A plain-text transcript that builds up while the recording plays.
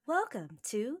Welcome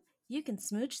to You Can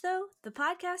Smooch Though, the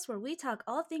podcast where we talk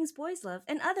all things boys love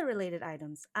and other related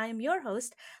items. I am your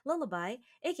host, Lullaby,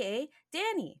 aka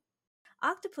Danny.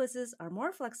 Octopuses are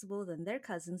more flexible than their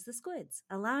cousins, the squids,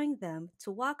 allowing them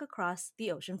to walk across the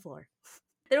ocean floor.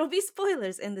 There will be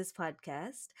spoilers in this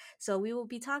podcast, so we will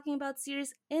be talking about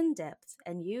series in depth,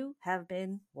 and you have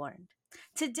been warned.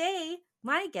 Today,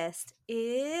 my guest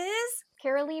is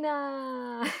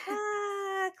Carolina.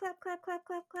 clap, clap, clap,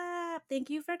 clap, clap. Thank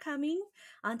you for coming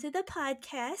onto the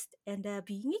podcast and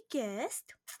being a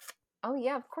guest Oh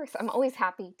yeah, of course. I'm always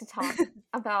happy to talk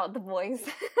about the boys.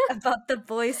 about the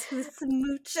boys who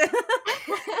smooch.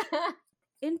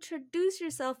 Introduce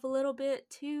yourself a little bit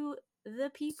to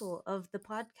the people of the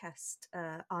podcast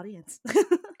audience.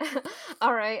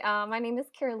 All right. My name is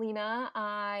Carolina.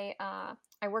 I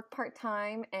work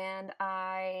part-time, and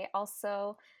I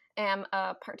also am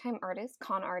a part-time artist,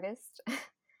 con artist.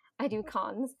 I do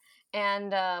cons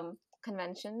and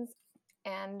conventions.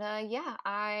 And yeah,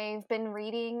 I've been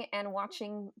reading and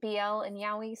watching BL and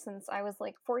Yaoi since I was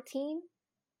like 14.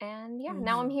 And yeah,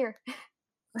 now I'm here.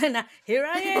 And here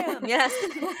I am. Yes.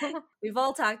 We've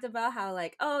all talked about how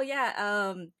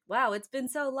wow, it's been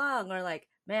so long, or like,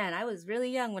 man, I was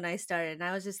really young when I started, and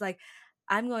I was just like,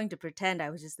 I'm going to pretend I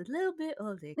was just a little bit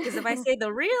older, because if I say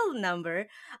the real number,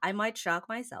 I might shock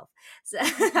myself. So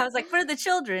I was like, for the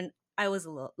children, I was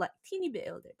a little like teeny bit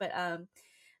older, but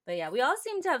yeah, we all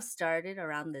seem to have started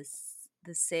around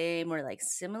the same or like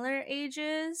similar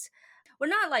ages. We're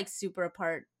not like super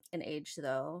apart in age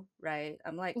though, right?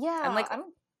 I'm like Yeah, I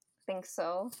don't think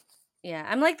so. yeah,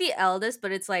 I'm like the eldest,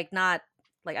 but it's like not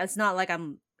like it's not like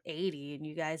I'm 80 and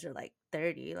you guys are like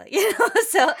 30, like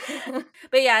so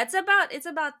but yeah, it's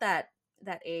about that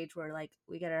age where like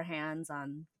we get our hands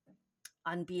on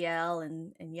BL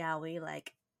and yaoi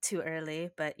like too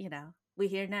early, but we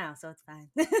here now, so it's fine.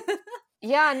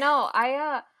 Yeah, no,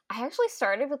 I actually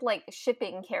started with like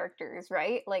shipping characters,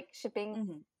 right? Like shipping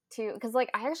Mhm. to because like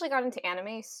I actually got into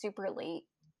anime super late,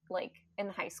 like in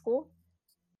high school.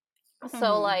 So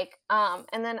Mhm. like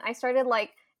and then I started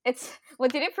like it's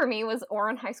what did it for me was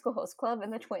Oran High School Host Club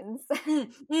and the twins.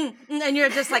 And you're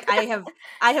just like, I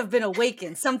have been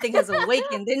awakened. Something has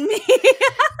awakened in me.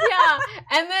 Yeah,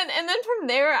 and then from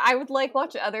there I would like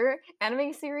watch other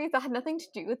anime series that had nothing to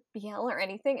do with BL or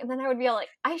anything, and then I would be like,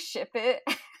 I ship it.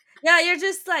 Yeah, you're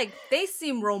just like, they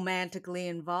seem romantically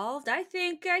involved. I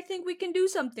think we can do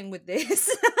something with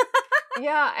this.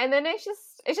 Yeah, and then it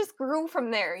just grew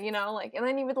from there, like, and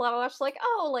then you would watch like,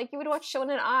 oh, like you would watch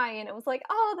Shonen Ai, and it was like,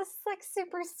 oh, this is like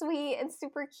super sweet and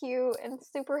super cute and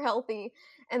super healthy,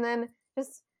 and then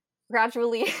just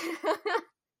gradually,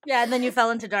 Yeah, and then you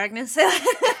fell into darkness. Yeah.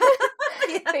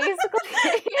 basically.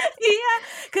 Yeah,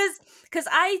 because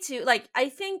I too, like, I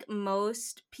think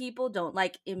most people don't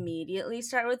like immediately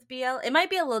start with BL. It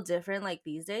might be a little different like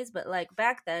these days, but like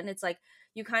back then it's like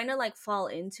you kind of like fall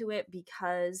into it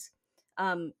because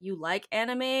you like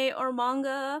anime or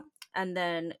manga, and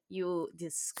then you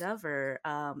discover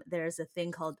there's a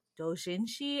thing called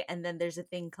doujinshi, and then there's a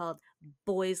thing called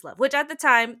boys love, which at the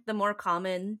time the more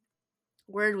common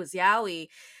word was yaoi,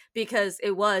 because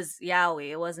it was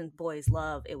yaoi, it wasn't boys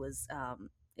love, it was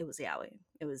yaoi,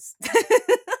 it was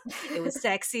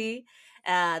sexy,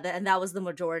 and that was the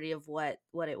majority of what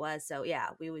it was, so yeah,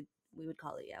 we would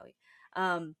call it yaoi.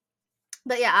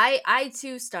 But yeah, I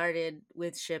too started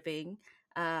with shipping.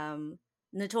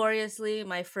 Notoriously,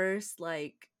 my first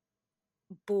like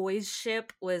boys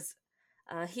ship was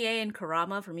Hiei and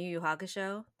Karama from Yu Yu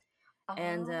Hakusho,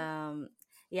 and Oh.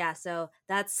 yeah, so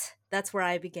that's where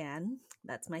I began.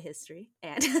 That's my history.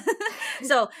 And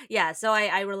so yeah, so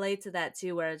I relate to that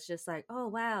too, where it's just like, oh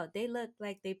wow, they look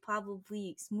like they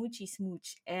probably smoochy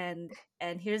smooch, and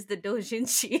here's the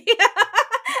doujinshi.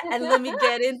 And let me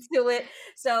get into it.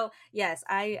 So yes,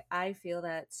 I feel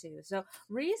that too. So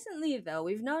recently though,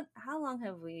 we've known, how long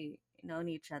have we known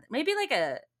each other? Maybe like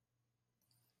a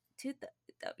two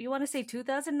you want to say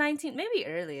 2019, maybe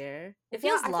earlier, it Yeah,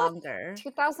 feels I thought longer.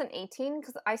 2018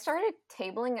 because I started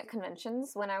tabling at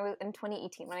conventions when I was in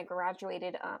 2018 when I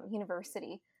graduated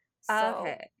university. So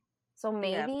Okay. so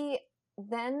Yeah, maybe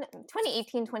then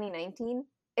 2018, 2019.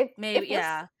 It maybe, feels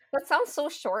yeah. that sounds so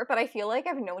short, but I feel like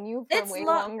I've known you for It's way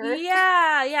long. longer.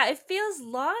 Yeah, it feels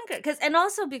longer, and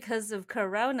also because of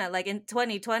Corona. Like in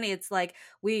 2020, it's like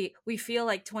we feel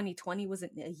like 2020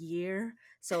 wasn't a year,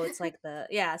 so it's like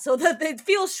so that it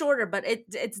feels shorter, but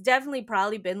it's definitely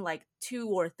probably been like 2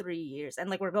 or 3 years, and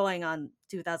like we're going on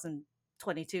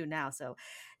 2022 now, so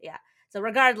yeah. So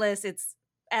regardless, it's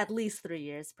at least 3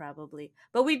 years probably.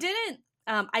 But we didn't.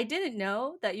 I didn't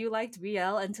know that you liked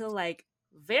BL until like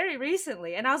very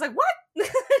recently, and I was like, what? I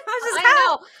was just, I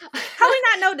how know. we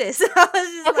not know this? I was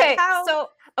just like, Okay, how? so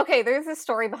okay, there's a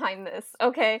story behind this.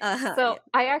 Okay, so Yeah.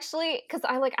 I actually, because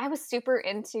I was super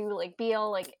into like BL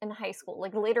like in high school,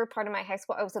 like later part of my high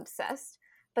school, I was obsessed.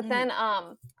 But Hmm. then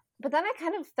but then I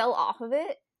kind of fell off of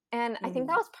it, and I think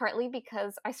that Hmm. was partly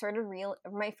because I started real.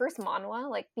 My first manhwa,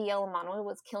 like BL manhwa,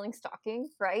 was Killing Stalking,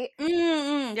 right?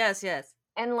 Mm-hmm. Yes, yes.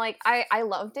 And like I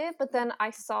loved it, but then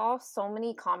I saw so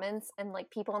many comments and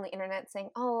like people on the internet saying,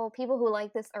 "Oh, people who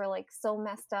like this are like so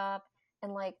messed up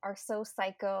and like are so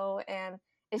psycho and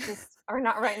it's just are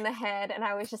not right in the head." And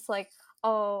I was just like,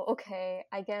 "Oh, okay.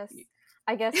 I guess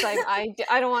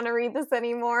I don't want to read this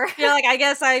anymore." You're like, I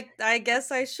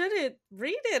guess I shouldn't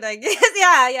read it. I guess,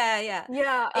 yeah, yeah, yeah.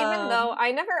 Yeah, even though Um,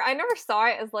 I never saw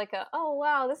it as like a, "Oh,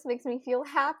 wow, this makes me feel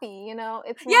happy," you know?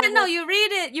 It's yeah, more of no, like, you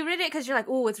read it because you're like,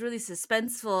 oh, it's really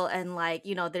suspenseful, and like,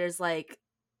 there's like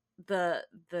the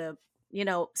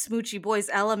smoochy boys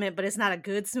element, but it's not a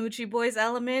good smoochy boys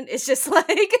element. It's just like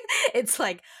it's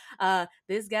like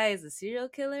this guy is a serial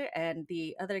killer and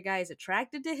the other guy is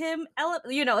attracted to him.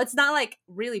 It's not like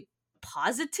really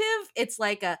positive. It's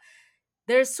like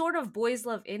there's sort of boys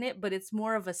love in it, but it's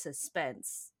more of a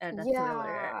suspense and a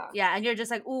thriller. yeah. Yeah, and you're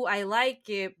just like, ooh, I like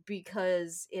it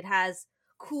because it has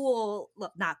cool,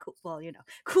 well, not cool, well,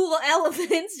 cool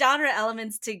elements, genre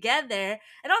elements together.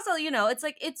 And also, it's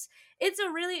like it's a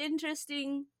really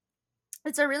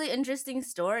interesting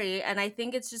story, and I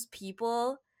think it's just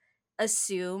people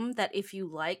assume that if you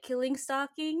like Killing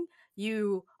Stalking,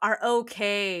 you are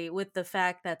okay with the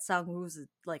fact that Sang-woo's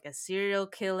like a serial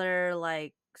killer,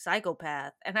 like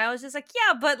psychopath. And I was just like,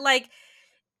 yeah, but like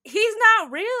he's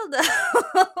not real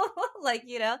though. Like,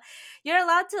 you're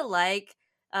allowed to like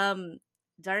um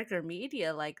darker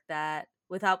media like that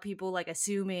without people like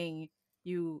assuming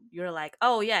you're like,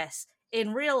 oh yes,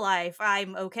 in real life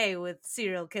I'm okay with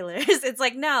serial killers. It's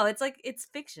like, no, it's like it's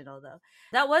fictional though.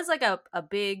 That was like a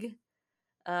big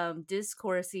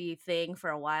discoursey thing for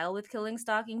a while with Killing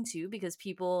Stalking too, because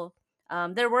people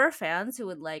there were fans who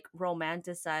would like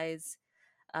romanticize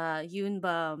Yoon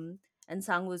Bum and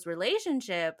Sangwoo's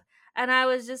relationship, and I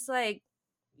was just like,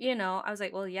 I was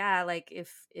like, well, yeah, like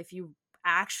if you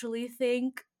actually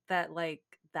think that like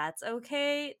that's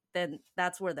okay, then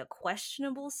that's where the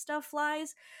questionable stuff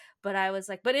lies. But I was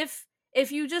like, but if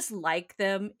you just like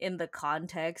them in the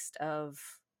context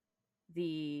of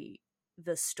the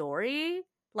story,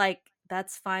 like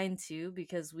that's fine too,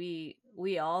 because we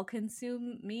all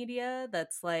consume media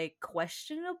that's like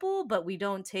questionable, but we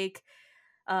don't take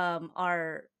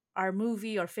our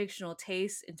movie or fictional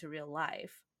tastes into real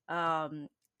life,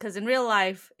 because in real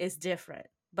life is different,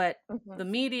 but Mhm. the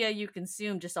media you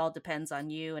consume just all depends on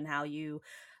you and how you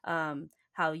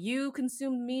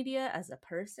consume media as a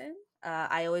person.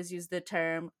 I always use the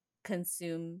term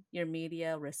consume your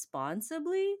media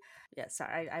responsibly. Yeah,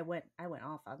 sorry, I went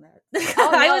off on that.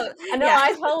 Oh I was, no, I know. yeah.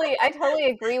 I totally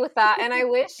agree with that. And I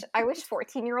wish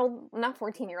 14-year-old, not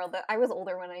 14-year-old, that I was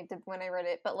older when I read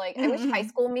it, but like I wish high Mhm.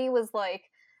 school me was like,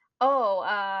 oh,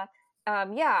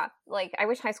 yeah, like I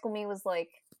wish high school me was like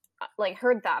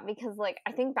heard that, because like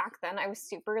I think back then I was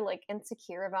super like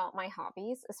insecure about my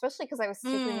hobbies, especially because I was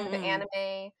super into Mm.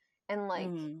 anime and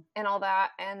like Mm. and all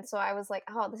that, and so I was like,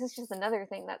 oh, this is just another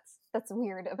thing that's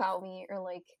weird about me, or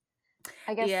like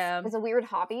I guess Yeah. is a weird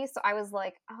hobby. So I was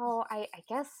like, oh, I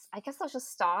guess I'll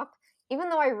just stop. Even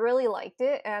though I really liked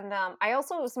it, and I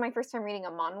also, it was my first time reading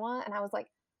a manhwa, and I was like,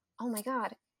 oh my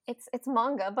god, it's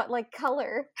manga but like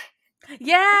color.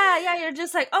 Yeah, yeah, you're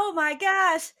just like, "Oh my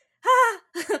gosh,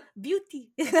 ah,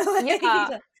 beauty." Like, Yeah,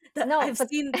 no, I've but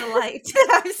seen the light.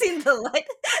 I've seen the light.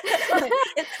 Like,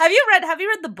 have you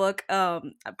read the book?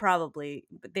 Probably,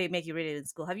 but they make you read it in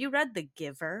school. Have you read The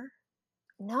Giver?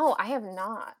 no, I have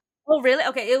not. Oh, really?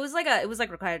 Okay, it was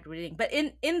like required reading, but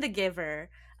in The Giver,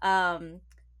 um,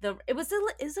 it was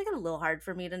like a little hard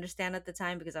for me to understand at the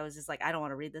time because I was just like, I don't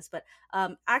want to read this. But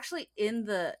actually, in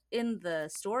the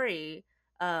story,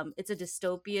 it's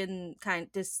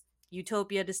a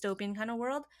utopia dystopian kind of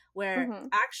world where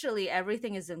Hmm. actually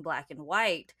everything is in black and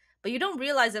white, but you don't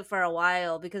realize it for a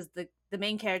while because the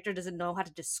main character doesn't know how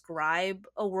to describe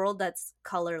a world that's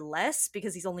colorless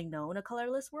because he's only known a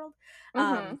colorless world.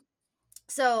 Hmm.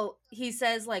 So he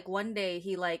says like one day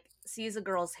he like sees a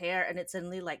girl's hair and it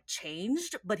suddenly like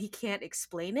changed, but he can't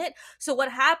explain it. So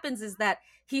what happens is that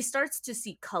he starts to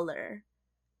see color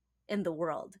in the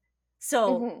world.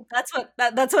 So Hmm. that's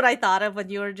what I thought of when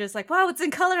you were just like, wow, it's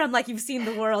in color. I'm like, you've seen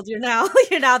the world. You're now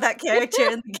you're now that character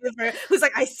in The Giver who's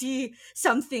like, I see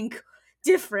something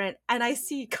different and I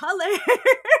see color.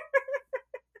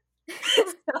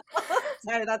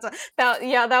 Sorry, that's what. That,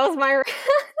 yeah, that was my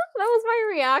was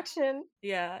my reaction.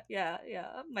 Yeah, yeah,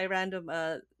 yeah. My random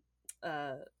uh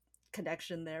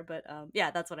connection there, but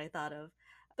yeah, that's what I thought of.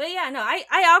 But yeah, no,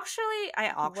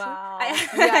 Wow.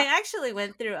 Yeah. I actually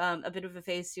went through a bit of a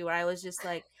phase too where I was just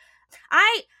like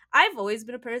I I've always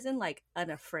been a person like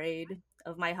unafraid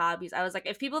of my hobbies. I was like,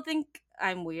 if people think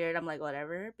I'm weird, I'm like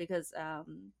whatever, because of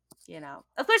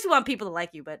course you want people to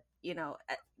like you, but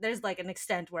there's like an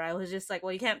extent where I was just like,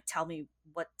 well, you can't tell me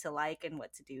what to like and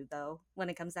what to do though when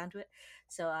it comes down to it.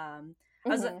 So I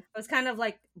Hmm. was kind of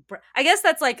like I guess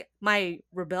that's like my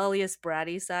rebellious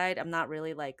bratty side. I'm not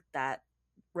really like that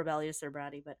rebellious or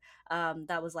bratty, but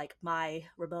that was like my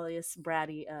rebellious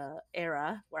bratty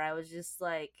era where I was just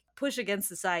like push against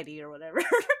society or whatever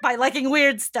by liking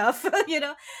weird stuff, but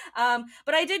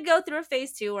I did go through a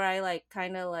phase too where I like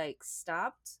kind of like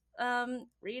stopped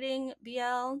reading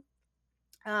BL.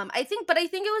 I think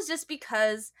it was just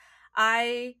because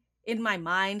I in my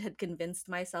mind had convinced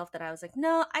myself that I was like,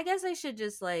 no, I guess I should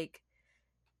just like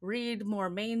read more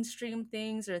mainstream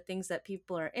things or things that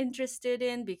people are interested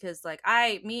in, because like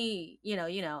we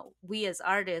as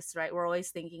artists, right, we're always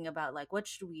thinking about like what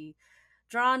should we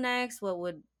draw next, what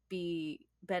would be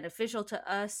beneficial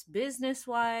to us business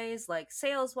wise, like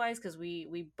sales wise, because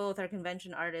we both are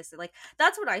convention artists. Like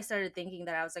that's what I started thinking,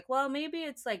 that I was like, well, maybe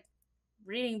it's like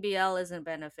reading BL isn't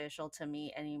beneficial to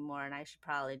me anymore and I should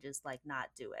probably just like not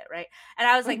do it, right? And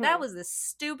I was like, that Hmm. was the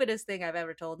stupidest thing I've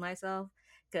ever told myself,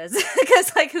 because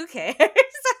because like who cares?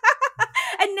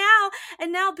 and now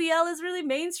and now BL is really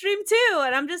mainstream too,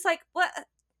 and I'm just like, what,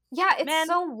 Yeah, it's man?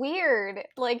 so weird.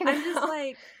 Like I'm just now.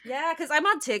 like, yeah, because I'm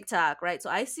on TikTok, right? So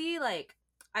I see like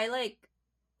I like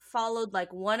followed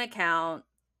like one account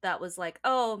that was like,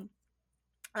 oh,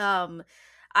 um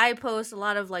I post a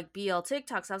lot of like BL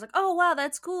TikToks. I was like, oh wow,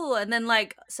 that's cool. And then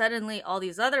like suddenly all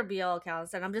these other BL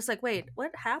accounts, and I'm just like, wait,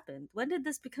 what happened? When did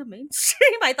this become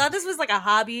mainstream? I thought this was like a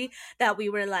hobby that we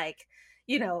were like,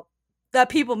 you know, that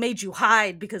people made you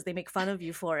hide because they make fun of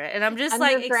you for it. And I'm just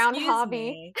like, Underground excuse hobby.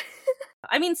 me.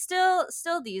 I mean, still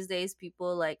these days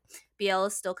people like BL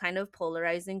is still kind of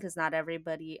polarizing because not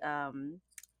everybody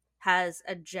has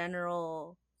a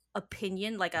general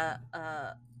opinion, like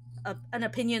an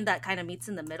opinion that kind of meets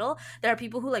in the middle. There are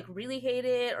people who like really hate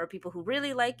it, or people who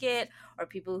really like it, or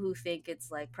people who think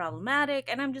it's like problematic.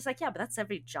 And I'm just like, yeah, but that's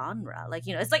every genre. Like,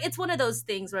 it's like it's one of those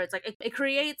things where it's like it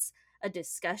creates a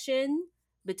discussion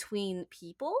between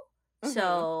people. Hmm.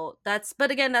 So but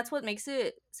again, that's what makes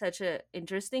it such a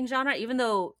interesting genre, even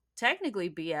though technically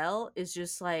BL is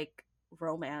just like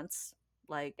romance.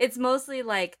 Like it's mostly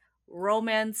like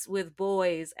romance with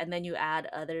boys, and then you add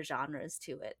other genres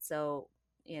to it. So,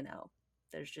 you know,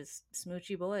 there's just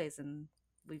smoochy boys and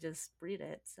we just read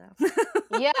it. So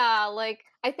Yeah, like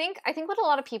I think what a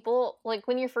lot of people like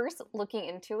when you're first looking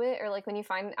into it, or like when you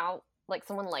find out like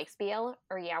someone likes BL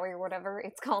or yaoi or whatever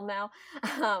it's called now.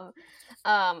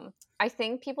 um I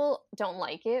think people don't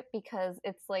like it because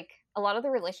it's like a lot of the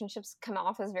relationships come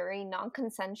off as very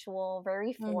non-consensual,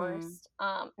 very mm-hmm. forced,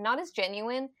 not as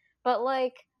genuine. But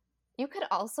like you could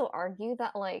also argue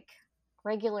that like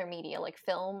regular media like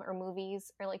film or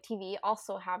movies or like TV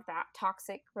also have that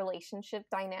toxic relationship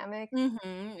dynamic.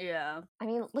 Mm-hmm. Yeah. I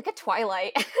mean, look at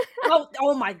Twilight.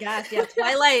 Oh my gosh, yeah.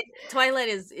 Twilight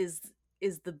is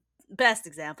the best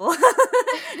example.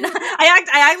 No, I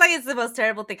act like it's the most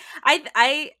terrible thing.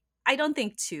 I don't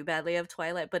think too badly of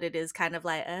Twilight, but it is kind of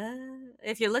like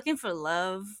if you're looking for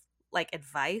love, like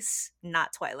advice,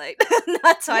 not Twilight. Not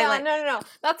Yeah, Twilight. no, no, no.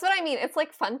 That's what I mean. It's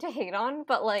like fun to hate on,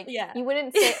 but like Yeah. you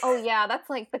wouldn't say, "Oh yeah, that's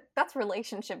like that's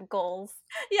relationship goals."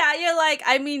 Yeah, you're like,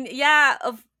 I mean, yeah,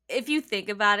 if you think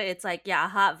about it, it's like, yeah, a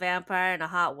hot vampire and a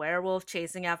hot werewolf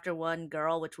chasing after one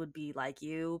girl, which would be like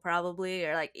you probably.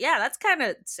 Or like, yeah, that's kind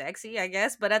of sexy, I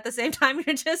guess. But at the same time,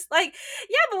 you're just like,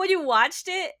 yeah, but when you watched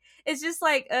it, it's just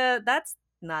like, that's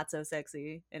not so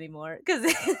sexy anymore. Because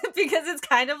because it's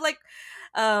kind of like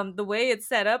the way it's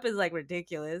set up is like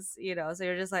ridiculous, so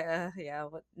you're just like, yeah,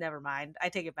 never mind, I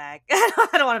take it back. I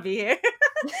don't want to be here.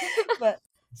 But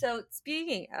so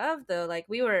speaking of though, like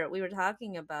we were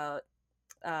talking about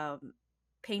um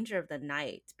Painter of the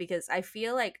Night, because I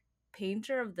feel like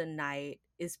Painter of the Night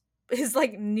is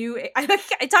like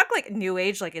I talk like new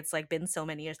age like it's like been so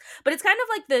many years, but it's kind of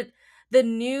like the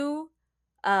new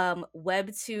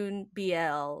webtoon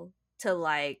BL to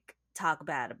like talk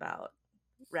bad about,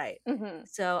 right? Hmm.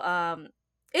 So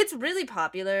it's really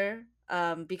popular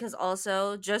because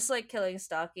also just like Killing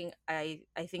Stalking, I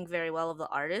think very well of the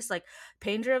artist. Like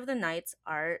Painter of the Night's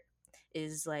art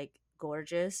is like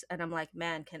gorgeous, and I'm like,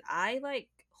 man, can I like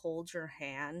hold your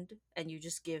hand and you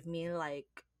just give me like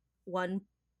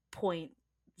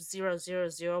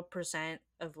 1.000%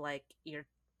 of like your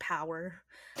power.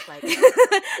 Like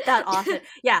that author,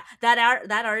 yeah, that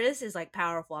artist is like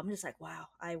powerful. I'm just like, wow,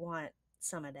 I want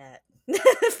some of that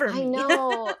for I me.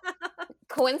 know.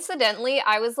 Coincidentally,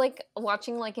 I was like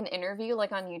watching like an interview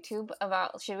like on YouTube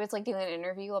about she was like doing an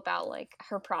interview about like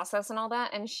her process and all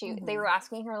that, and they Hmm. were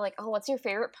asking her like, "Oh, what's your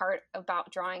favorite part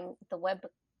about drawing the web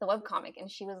comic?"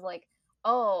 And she was like,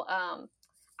 "Oh,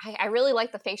 I really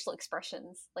like the facial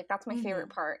expressions. Like that's my favorite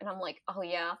Hmm. part." And I'm like, "Oh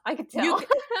yeah, I could You tell." can,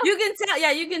 you can tell,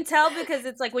 yeah, you can tell because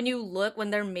it's like when you look when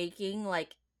they're making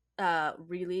like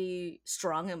really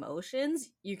strong emotions,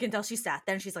 you can tell she sat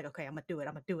there and she's like, okay, I'm gonna do it,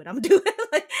 I'm gonna do it, I'm gonna do it.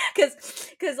 Like,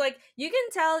 because like you can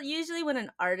tell usually when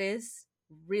an artist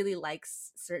really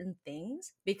likes certain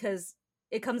things because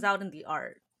it comes out in the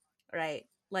art, right?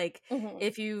 Like Hmm.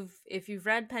 if you've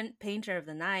read Painter of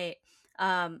the Night,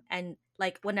 and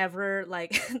like whenever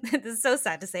like this is so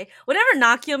sad to say, whenever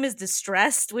Nakyum is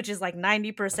distressed, which is like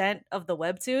 90% of the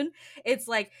webtoon, it's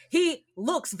like he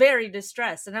looks very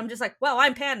distressed and I'm just like, well,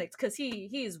 I'm panicked because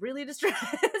he's really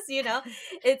distressed. You know,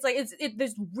 it's like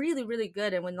it's really really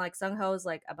good. And when like Sung Ho is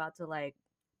like about to like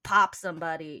pop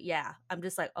somebody, yeah, I'm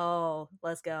just like, oh,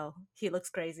 let's go, he looks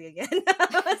crazy again.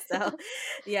 So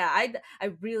yeah, I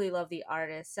really love the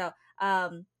artist. So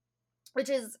which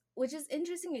is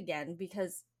interesting again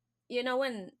because you know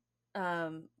when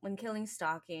Killing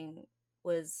Stalking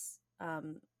was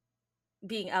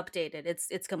being updated,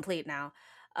 it's complete now.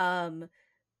 um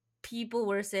People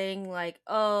were saying like,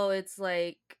 oh, it's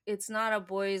like it's not a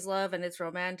boy's love and it's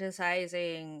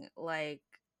romanticizing like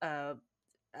uh,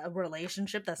 a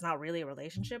relationship that's not really a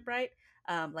relationship, right?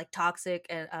 Like toxic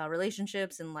and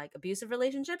relationships and like abusive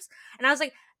relationships. And I was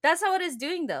like, that's not what it's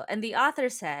doing though. And the author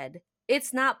said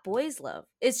it's not boys love,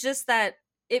 it's just that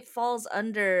it falls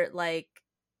under like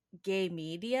gay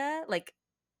media, like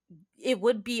it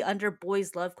would be under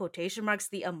boys love quotation marks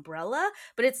the umbrella,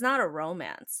 but it's not a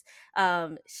romance.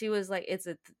 She was like, it's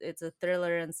a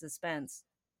thriller and suspense,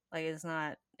 like it's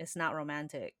not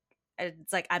romantic. And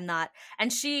it's like I'm not,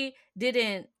 and she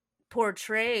didn't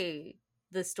portray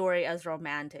the story as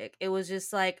romantic. It was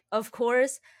just like, of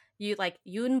course, you like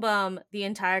Yoonbum the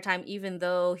entire time, even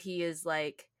though he is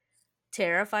like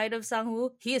terrified of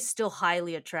Sangwoo, he is still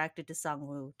highly attracted to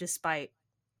Sangwoo despite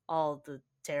all the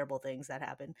terrible things that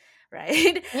happen,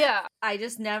 right? Yeah. I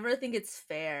just never think it's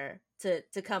fair to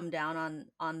come down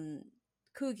on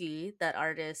Kugi, that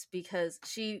artist, because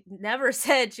she never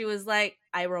said, she was like,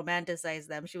 I romanticize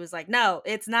them. She was like, no,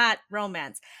 it's not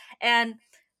romance. And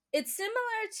it's similar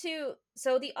to,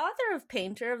 so the author of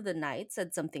Painter of the Night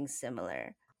said something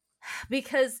similar,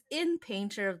 because in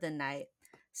Painter of the Night,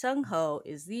 Sung Ho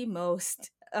is the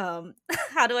most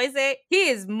how do I say it? He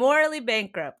is morally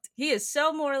bankrupt. He is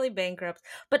so morally bankrupt.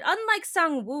 But unlike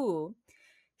Sang Woo,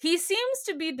 he seems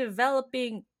to be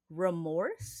developing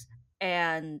remorse,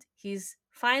 and he's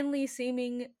finally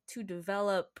seeming to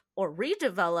develop or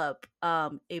redevelop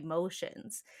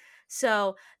emotions.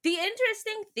 So the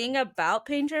interesting thing about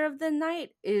Painter of the Night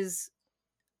is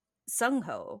Sung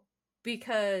Ho,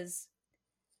 because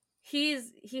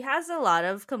he has a lot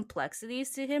of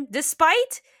complexities to him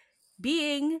despite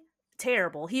being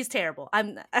terrible. He's terrible.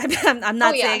 I'm Oh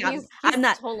not yeah, saying he's I'm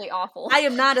not, totally awful. I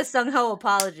am not a Sung Ho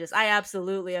apologist. I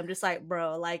absolutely am just like,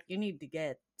 bro, like you need to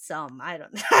get some. I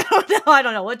don't I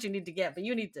don't know what you need to get, but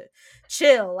you need to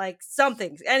chill, like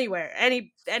something, anywhere,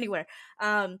 anywhere.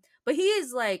 But he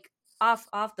is like off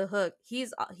the hook.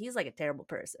 He's like a terrible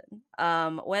person.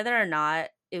 Whether or not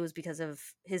it was because of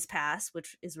his past,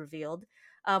 which is revealed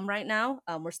right now.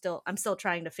 I'm still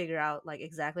trying to figure out like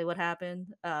exactly what happened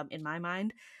in my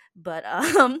mind. But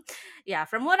yeah,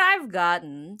 from what I've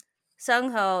gotten,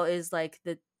 Sung Ho is like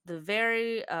the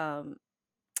very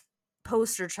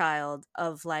poster child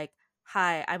of like,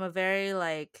 hi, I'm a very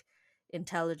like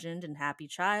intelligent and happy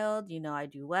child, you know, I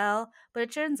do well, but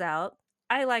it turns out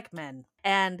I like men.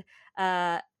 And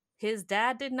his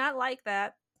dad did not like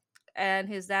that, and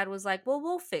his dad was like, well,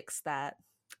 we'll fix that.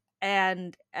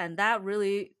 And that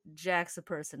really jacks a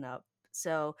person up.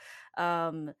 So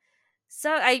um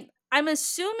I'm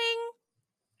assuming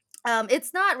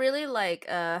it's not really like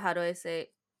how do I say,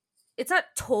 it's not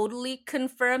totally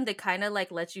confirmed. They kind of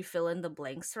like let you fill in the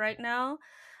blanks right now.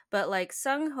 But like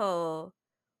Sung Ho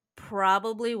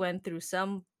probably went through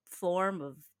some form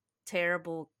of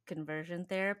terrible conversion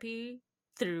therapy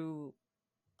through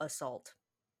assault.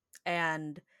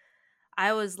 And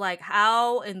I was like,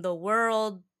 how in the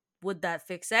world would that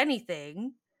fix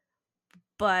anything?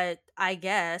 But I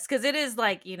guess because it is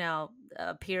like, you know,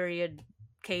 a period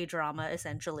K drama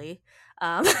essentially,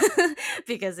 um,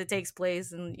 because it takes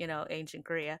place in, you know, ancient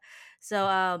Korea. So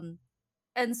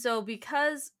and so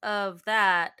because of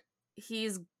that,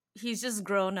 he's he's just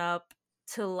grown up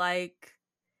to like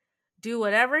do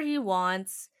whatever he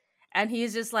wants, and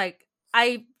he's just like,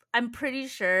 I'm pretty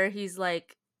sure he's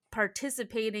like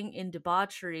participating in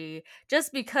debauchery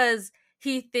just because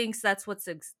he thinks that's what's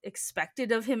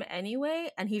expected of him anyway,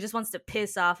 and he just wants to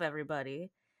piss off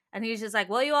everybody. And he's just like,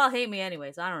 well, you all hate me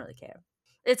anyway, so I don't really care.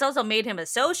 It's also made him a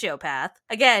sociopath.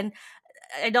 Again,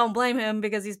 I don't blame him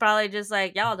because he's probably just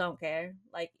like, y'all don't care.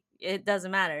 Like, it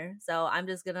doesn't matter. So I'm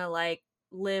just gonna like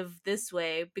live this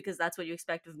way because that's what you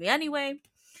expect of me anyway.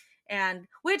 And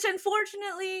which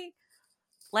unfortunately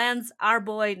lands our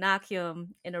boy Nakyum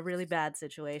in a really bad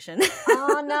situation.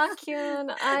 Oh,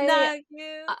 Nakyun,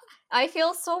 Nakyum. I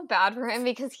feel so bad for him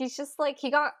because he's just like, he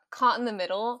got caught in the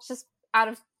middle just out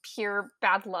of pure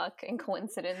bad luck and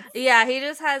coincidence. Yeah, he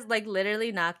just has like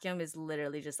literally Nakyum is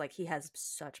literally just like he has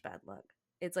such bad luck.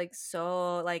 It's like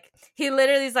so like he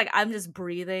literally is like, I'm just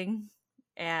breathing,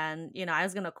 and you know, I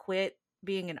was gonna quit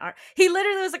being an art. He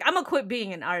literally was like, I'm gonna quit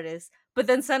being an artist. But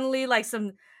then suddenly like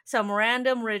some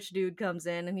random rich dude comes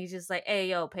in and he's just like, hey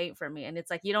yo, paint for me. And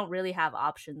it's like, you don't really have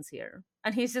options here.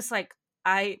 And he's just like,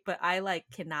 I like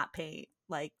cannot paint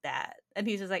like that. And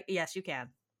he's just like, yes, you can.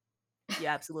 You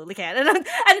absolutely can. And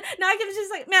Nakyum's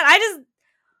just like, man,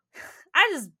 I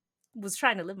just was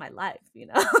trying to live my life, you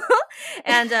know.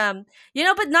 And you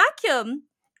know, but Nakyum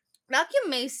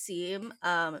may seem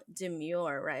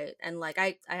demure, right? And like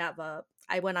I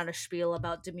went on a spiel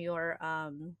about demure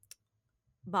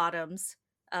bottoms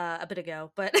a bit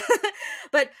ago, but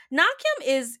but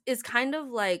Nakyum is kind of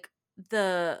like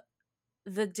the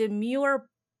demure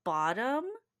bottom,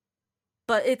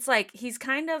 but it's like he's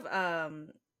kind of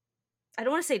I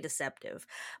don't want to say deceptive,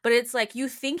 but it's like you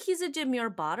think he's a demure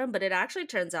bottom, but it actually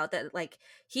turns out that like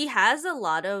he has a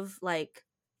lot of like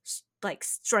like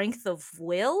strength of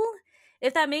will,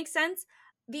 if that makes sense.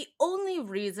 The only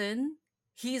reason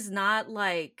he's not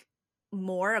like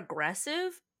more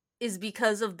aggressive is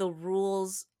because of the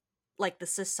rules, like the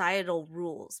societal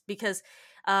rules. Because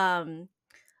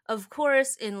of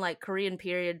course in like Korean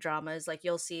period dramas, like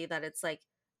you'll see that it's like,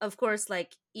 of course,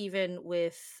 like even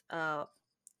with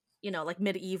you know, like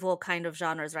medieval kind of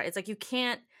genres, right? It's like you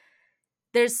can't,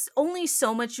 there's only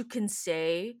so much you can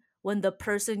say when the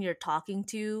person you're talking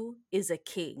to is a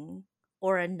king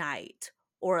or a knight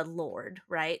or a lord,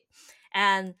 right?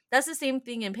 And that's the same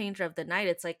thing in Painter of the Night.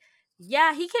 It's like,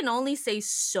 yeah, he can only say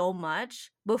so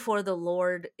much before the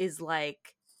lord is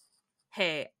like,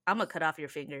 hey, I'm gonna cut off your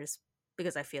fingers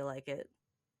because I feel like it.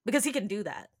 Because he can do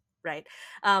that, right?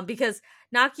 Because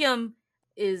Nakyum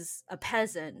is a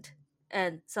peasant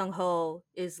and Sung Ho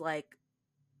is like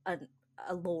a,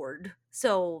 a lord.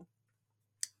 So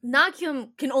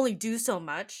Nakyum can only do so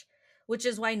much, which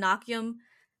is why Nakyum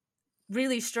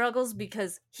really struggles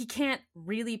because he can't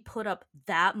really put up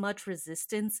that much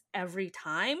resistance every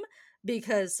time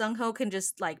because Sung Ho can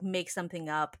just like make something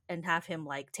up and have him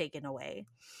like taken away,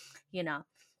 you know.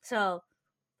 So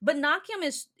but Nakyum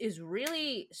is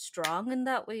really strong in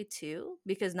that way too,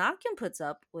 because Nakyum puts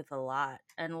up with a lot,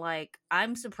 and like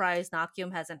I'm surprised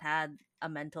Nakyum hasn't had a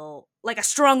mental, like a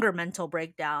stronger mental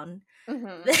breakdown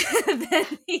Mm-hmm.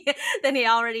 than he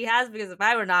already has. Because if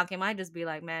I were Nakyum, I'd just be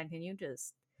like, man, can you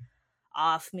just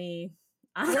off me?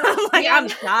 I'm like, Yeah. I'm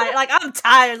tired. Like I'm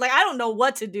tired. Like I don't know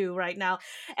what to do right now,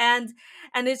 and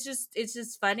it's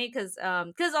just funny because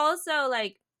also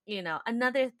like, you know,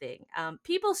 another thing,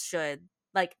 people should,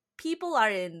 like, people are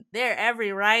in their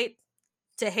every right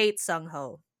to hate Sung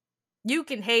Ho. You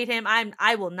can hate him.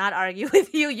 I will not argue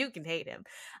with you. You can hate him.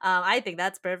 I think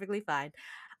that's perfectly fine.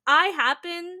 I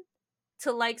happen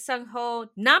to like Sung Ho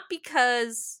not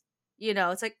because, you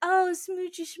know, it's like, oh,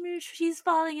 smoochy smooch, he's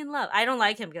falling in love. I don't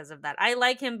like him because of that. I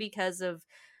like him because of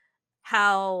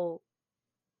how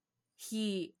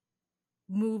he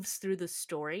moves through the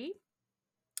story.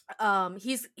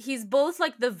 He's both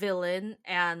like the villain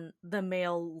and the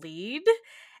male lead,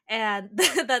 and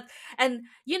that, and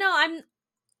you know,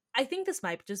 I think this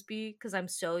might just be because I'm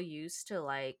so used to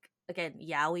like, again,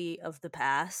 yaoi of the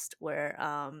past where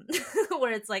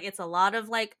where it's like it's a lot of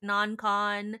like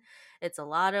non-con, it's a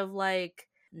lot of like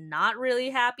not really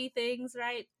happy things,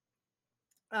 right?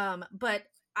 But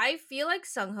I feel like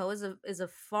Sung Ho is a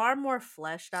far more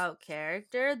fleshed out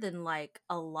character than like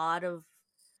a lot of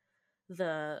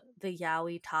the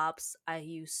yaoi tops I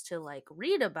used to like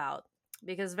read about,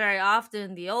 because very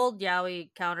often the old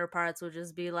yaoi counterparts would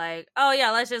just be like, oh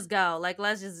yeah, let's just go, like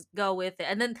let's just go with it,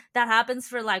 and then that happens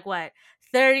for like what,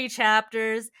 30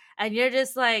 chapters, and you're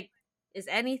just like, is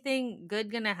anything good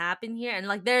gonna happen here? And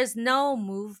like there's no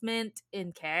movement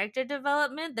in character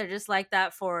development. They're just like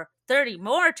that for 30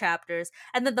 more chapters,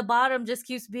 and then the bottom just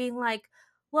keeps being like,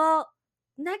 well,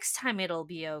 next time it'll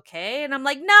be okay. And I'm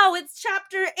like, no, it's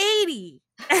chapter 80.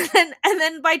 And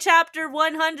then by chapter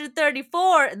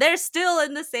 134, they're still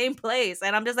in the same place.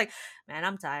 And I'm just like, man,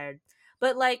 I'm tired.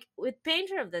 But like with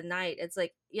Painter of the Night, it's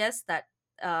like, yes, that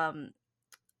um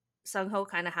Sung Ho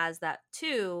kind of has that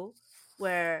too,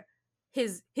 where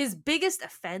his biggest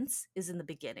offense is in the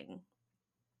beginning.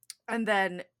 And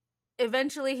then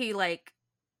eventually he like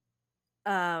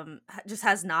just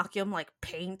has Nakyum like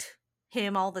paint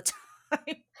him all the time.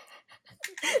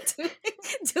 doing,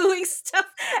 doing stuff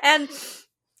and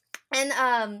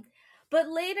but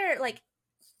later, like,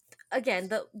 again,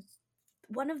 the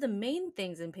one of the main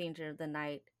things in Painter of the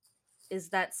Night is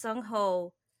that Sung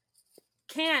Ho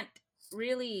can't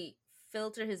really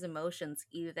filter his emotions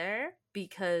either,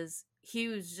 because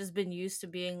he's just been used to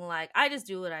being like, I just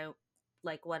do what I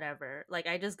like, whatever, like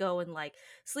I just go and like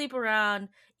sleep around,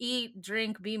 eat,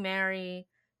 drink, be merry,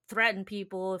 threaten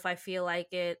people if I feel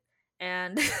like it,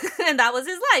 and and that was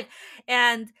his life.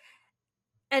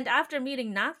 And after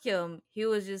meeting Nakyum, he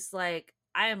was just like,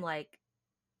 I am like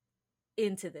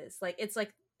into this. Like it's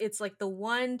like the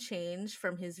one change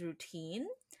from his routine.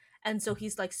 And so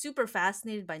he's like super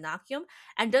fascinated by Nakyum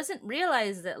and doesn't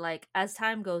realize that like as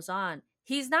time goes on,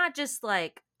 he's not just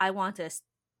like, I want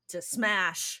to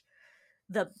smash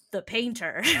the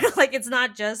painter. Like it's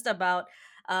not just about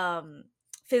um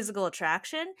physical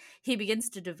attraction. He begins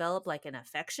to develop like an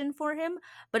affection for him,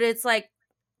 but it's like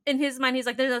in his mind he's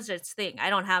like, there's no such thing, I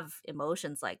don't have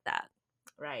emotions like that,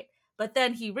 right? But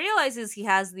then he realizes he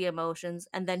has the emotions,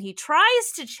 and then he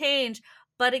tries to change.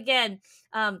 But again,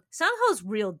 Sung Ho's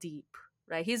real deep,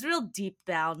 right? He's real deep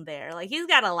down there, like he's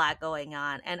got a lot going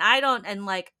on. And I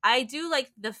do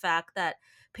like the fact that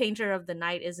Painter of the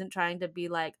Night isn't trying to be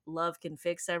like love can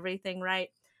fix everything, right?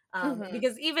 Mm-hmm.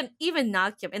 Because even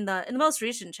Nakyum in the most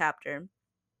recent chapter,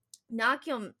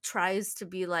 Nakyum tries to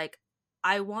be like,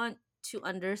 I want to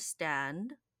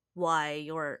understand why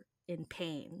you're in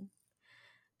pain,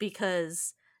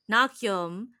 because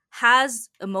Nakyum has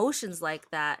emotions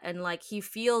like that, and like he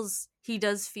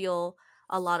does feel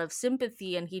a lot of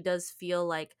sympathy, and he does feel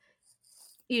like,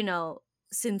 you know,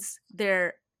 since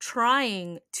they're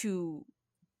trying to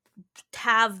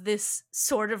have this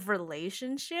sort of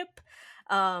relationship,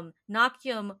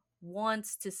 Nakyum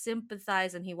wants to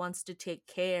sympathize, and he wants to take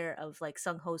care of like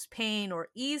Sung Ho's pain or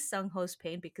ease Sung Ho's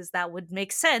pain, because that would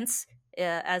make sense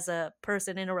as a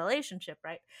person in a relationship,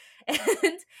 right?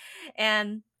 and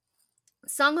and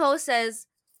Sung Ho says,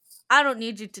 I don't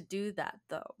need you to do that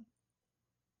though.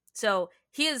 So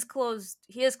he is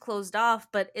closed off,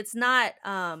 but it's not,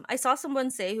 I saw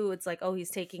someone say who it's like, oh, he's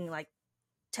taking like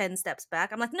 10 steps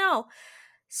back. I'm like, no,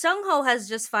 Sung Ho has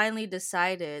just finally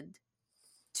decided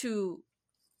to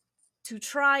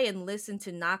try and listen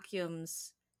to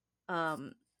Nakyum's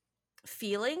um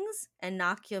feelings and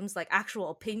Nakyum's like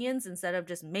actual opinions, instead of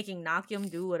just making Nakyum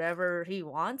do whatever he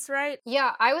wants, right?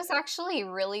 Yeah, I was actually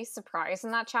really surprised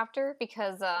in that chapter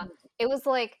because it was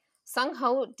like Sung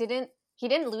Ho didn't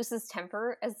lose his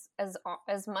temper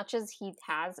as much as he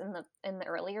has in the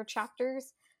earlier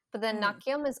chapters, but then Mm.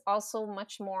 Nakyum is also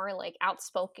much more like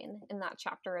outspoken in that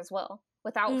chapter as well,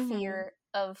 without Mhm. fear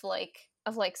of like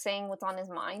saying what's on his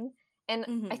mind. And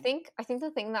Mhm. I think the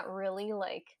thing that really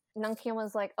like Nakyum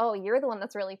was like, "Oh, you're the one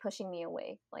that's really pushing me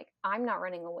away. Like I'm not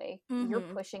running away. You're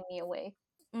Mhm. pushing me away."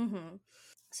 Mhm.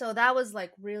 So that was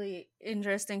like really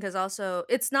interesting, because also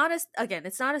it's not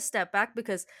a step back,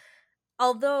 because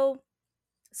although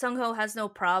Sung Ho has no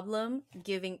problem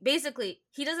giving, basically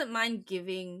he doesn't mind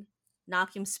giving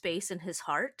Nakyum space in his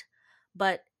heart,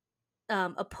 but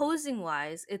opposing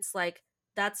wise, it's like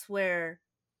that's where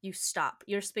you stop.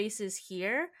 Your space is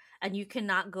here, and you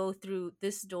cannot go through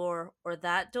this door or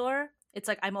that door. It's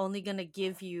like, I'm only gonna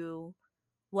give you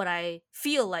what I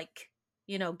feel like,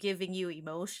 giving you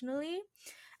emotionally.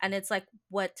 And it's like,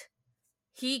 what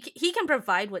he can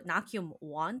provide what Nakyum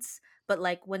wants, but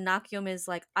like when Nakyum is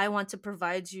like, I want to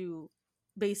provide you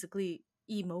basically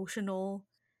emotional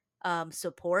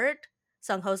support,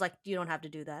 Sung Ho's like, you don't have to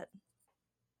do that.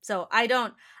 So I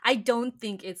don't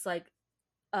think it's like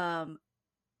um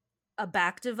a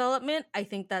back development. I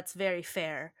think that's very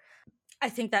fair. I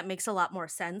think that makes a lot more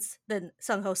sense than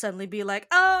Sung Ho suddenly be like,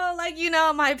 oh, like,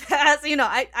 my past,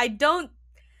 I don't,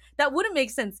 that wouldn't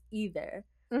make sense either,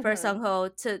 for Mhm. Sung Ho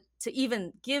to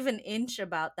even give an inch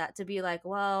about that, to be like,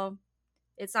 well,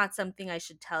 it's not something I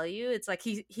should tell you. It's like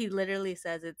he literally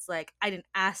says, it's like, I didn't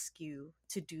ask you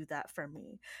to do that for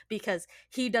me, because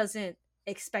he doesn't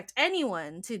expect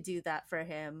anyone to do that for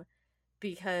him,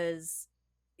 because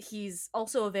he's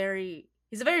a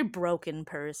very broken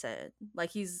person. Like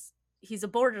he's a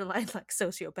borderline like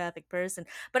sociopathic person.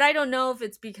 But I don't know if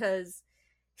it's because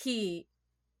he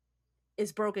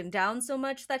is broken down so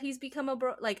much that he's become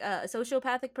like a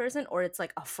sociopathic person, or it's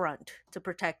like a front to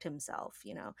protect himself,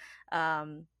 you know.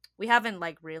 We haven't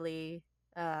like really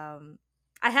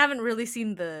I haven't really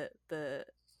seen the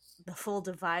full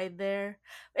divide there.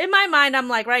 In my mind, I'm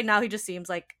like, right now he just seems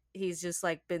like he's just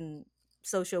like been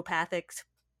sociopathic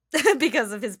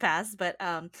because of his past, but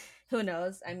who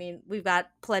knows? I mean, we've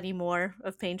got plenty more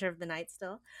of Painter of the Night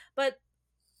still. But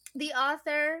the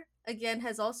author again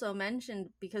has also mentioned,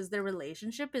 because their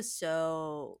relationship is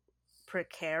so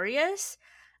precarious,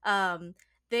 um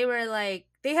they were like,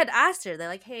 they had asked her, they're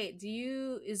like, hey, do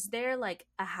you, is there like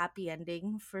a happy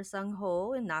ending for Sung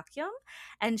Ho and Nakyung?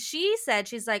 And she said,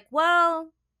 she's like,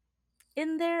 well,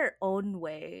 in their own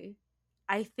way,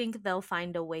 I think they'll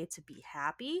find a way to be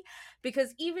happy.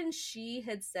 Because even she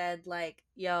had said like,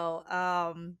 yo,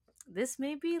 this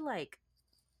may be like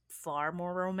far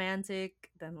more romantic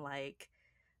than like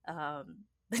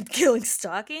than Killing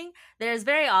Stalking. There's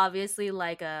very obviously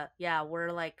like a, yeah,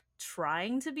 we're like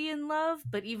trying to be in love,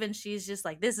 but even she's just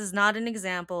like, this is not an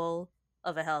example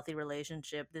of a healthy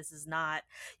relationship. This is not,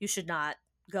 you should not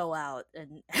go out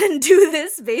and and do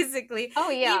this, basically. Oh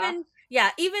yeah. Even,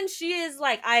 yeah, even she is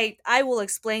like, I will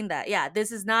explain that, yeah,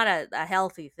 this is not a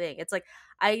healthy thing. It's like,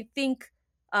 I think,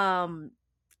 um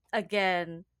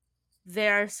again,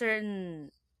 there are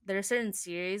certain, there are certain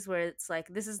series where it's like,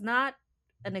 this is not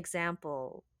an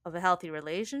example of a healthy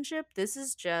relationship. This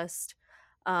is just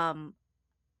um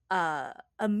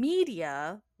a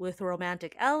media with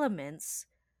romantic elements,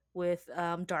 with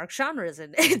dark genres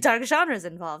and dark genres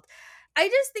involved. I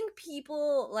just think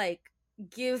people like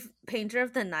give Painter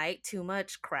of the Night too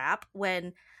much crap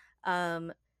when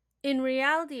um in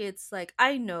reality it's like,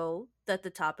 I know that the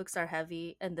topics are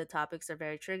heavy and the topics are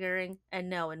very triggering, and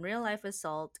no, in real life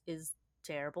assault is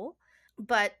terrible,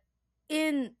 but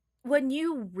in, when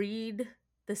you read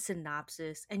the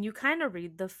synopsis and you kind of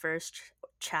read the first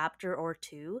chapter or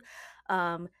two,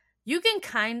 um you can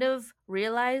kind of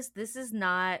realize this is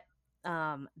not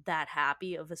that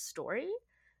happy of a story.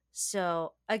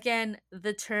 So again,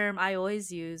 the term I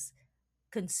always use,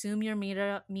 consume your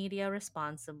media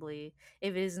responsibly.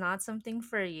 If it is not something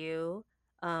for you,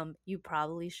 you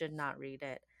probably should not read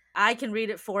it. I can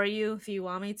read it for you if you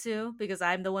want me to, because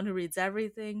I'm the one who reads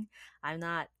everything. I'm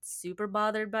not super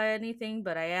bothered by anything,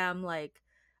 but I am like,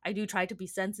 I do try to be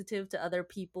sensitive to other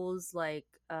people's like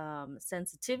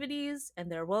sensitivities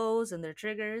and their woes and their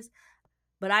triggers,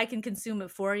 but I can consume it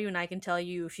for you and I can tell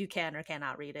you if you can or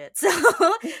cannot read it.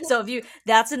 So if you,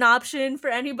 that's an option for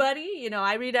anybody. You know,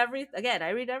 I read I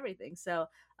read everything. So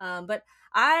but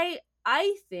I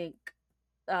think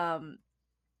um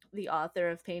the author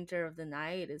of Painter of the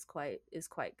Night is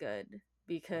quite good,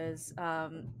 because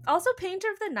also Painter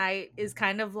of the Night is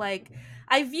kind of like,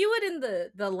 I view it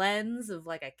in the lens of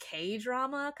like a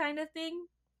K-drama kind of thing,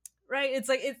 right? It's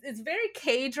like it's very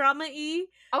K-drama-y.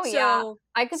 Oh yeah. So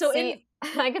I could so in see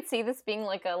I could see this being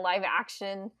like a live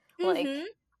action mhm.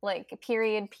 like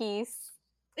period piece.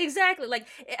 Exactly. Like,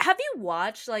 have you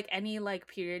watched like any like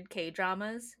period K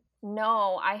dramas?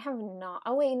 No, I have not.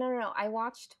 Oh wait, no. I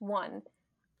watched one.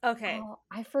 Okay. Oh,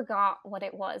 I forgot what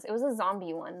it was. It was a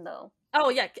zombie one though. Oh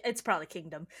yeah, it's probably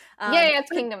Kingdom. Yeah, it's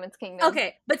But Kingdom, it's Kingdom.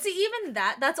 okay, but see, even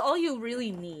that's all you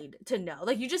really need to know.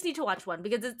 Like, you just need to watch one,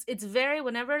 because it's very,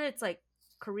 whenever it's like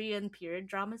Korean period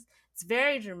dramas, it's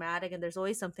very dramatic, and there's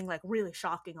always something like really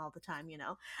shocking all the time. You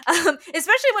know,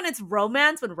 especially when it's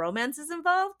romance, when romance is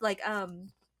involved. Like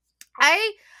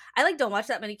I I like don't watch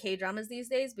that many K dramas these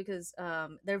days, because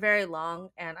they're very long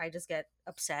and I just get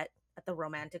upset at the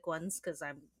romantic ones, because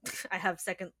I'm I have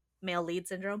second male lead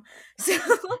syndrome. So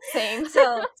Same.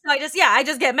 so I just, yeah, I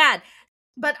just get mad.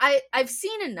 But I've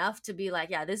seen enough to be like,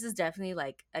 yeah, this is definitely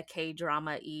like a K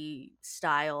drama e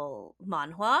style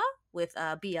manhwa with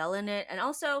BL in it. And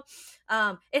also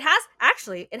it has,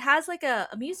 actually it has like a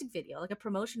music video, like a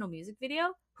promotional music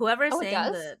video. Whoever Oh, it sang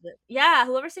does? the yeah,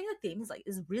 whoever sang the theme is like,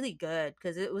 is really good,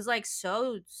 because it was like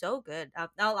so good.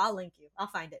 I'll link you, I'll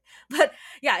find it. But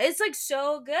yeah, it's like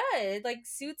so good, it like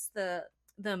suits the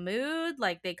mood,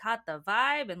 like they caught the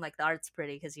vibe, and like the art's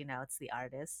pretty, because you know it's the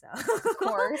artist, so Of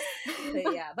course.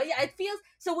 but yeah, it feels,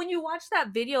 so when you watch that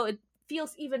video, it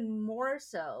feels even more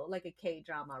so like a K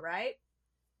drama, right?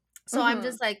 So I'm Mhm.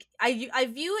 just like, I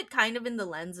view it kind of in the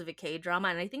lens of a K drama,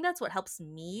 and I think that's what helps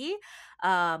me.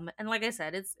 And like I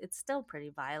said, it's still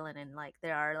pretty violent, and like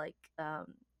there are like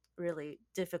really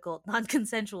difficult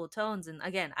non-consensual tones. And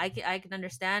again, I can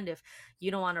understand if you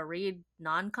don't want to read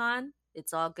non-con.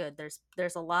 It's all good.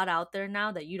 There's a lot out there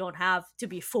now that you don't have to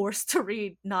be forced to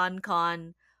read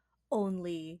non-con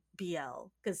only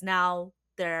BL, because now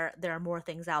there are more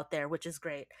things out there, which is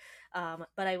great.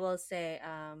 But I will say,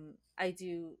 I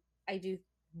do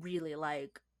really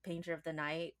like Painter of the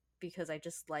Night because I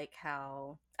just like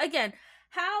how, again,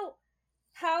 how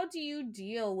how do you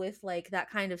deal with like that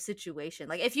kind of situation?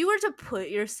 Like if you were to put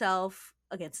yourself,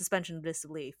 again, suspension of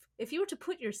disbelief, if you were to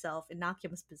put yourself in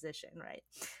Nakyum's position, right?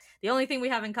 The only thing we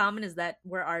have in common is that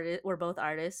we're both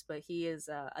artists, but he is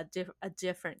a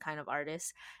different kind of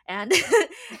artist. And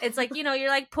it's like, you know, you're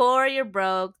like poor, you're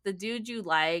broke, the dude you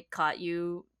like caught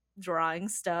you drawing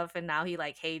stuff, and now he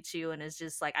like hates you and is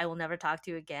just like, I will never talk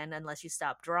to you again unless you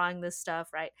stop drawing this stuff,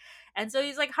 right? And so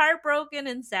he's like heartbroken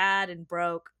and sad and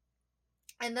broke,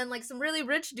 and then like some really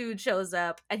rich dude shows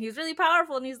up and he's really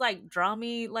powerful and he's like, draw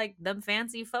me like them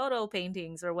fancy photo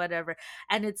paintings or whatever.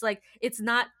 And it's like, it's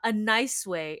not a nice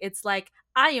way, it's like,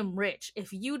 I am rich,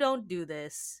 if you don't do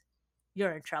this,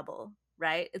 you're in trouble,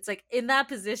 right? It's like in that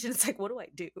position, it's like, what do I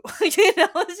do? You know,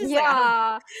 it's just like, I don't,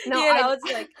 Yeah. No, you know,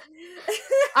 it's like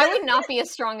I would not be as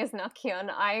strong as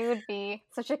Nakyun. I would be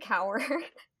such a coward.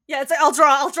 yeah, it's like, I'll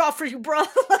draw for you, bro.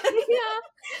 Yeah.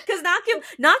 Because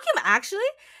Nakyum actually,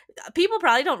 people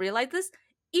probably don't realize this.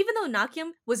 Even though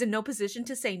Nakyum was in no position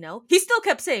to say no, he still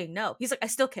kept saying no. He's like, I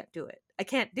still can't do it. I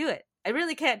can't do it. I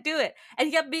really can't do it. And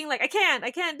he kept being like, I can't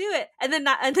do it. And then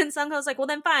Sungho's like, well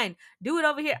then fine, do it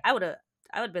over here. I would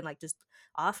have been like, just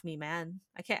off me, man.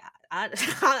 I can't.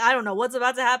 I don't know what's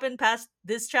about to happen past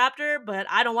this chapter, but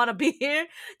I don't want to be here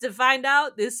to find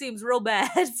out. This seems real bad.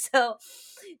 So,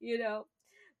 you know,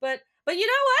 but you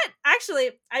know what? Actually,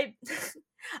 I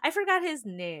I forgot his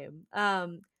name.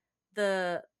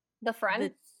 The The friend?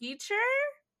 the teacher?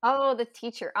 Oh, the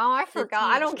teacher. Oh, I The forgot.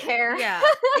 I don't teacher. care. Yeah.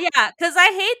 Yeah, cuz I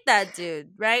hate that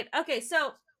dude, right? Okay,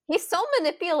 so He's so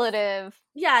manipulative.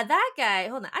 yeah, that guy.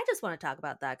 Hold on. I just want to talk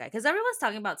about that guy cuz everyone's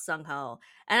talking about Sungho,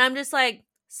 and I'm just like,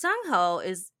 Sungho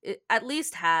at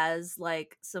least has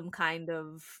like some kind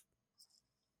of,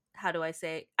 how do I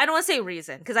say? I don't want to say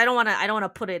reason because I don't want to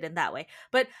put it in that way.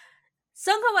 But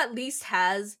Sungho at least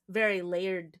has very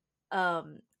layered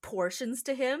portions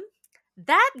to him.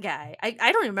 That guy,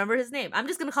 I don't remember his name. I'm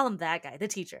just gonna call him that guy, the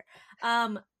teacher.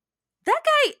 That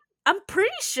guy, I'm pretty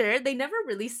sure they never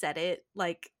really said it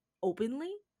like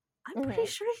openly. I'm pretty Mhm.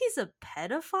 sure he's a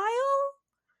pedophile.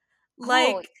 Oh,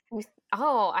 Like,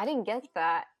 I didn't get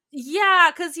that. yeah,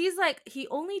 because he's like, he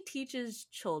only teaches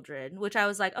children, which I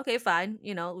was like, okay, fine,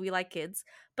 you know, we like kids.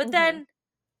 But Mhm. then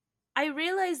I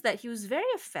realized that he was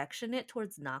very affectionate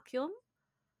towards Nakyum.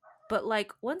 But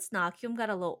like once Nakyum got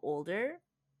a little older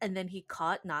and then he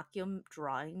caught Nakyum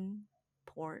drawing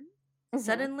porn, Mhm.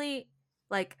 suddenly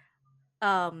like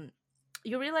um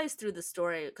you realize through the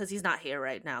story, because he's not here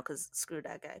right now because screw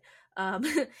that guy. um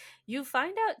you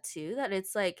find out too that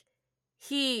it's like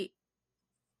he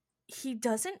he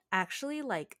doesn't actually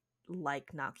like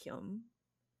Nakyum,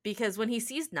 because when he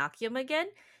sees Nakyum again,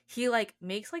 he like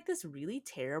makes like this really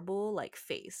terrible like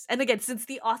face. And again, since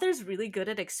the author's really good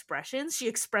at expressions, she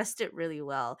expressed it really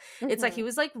well. It's like he Mhm.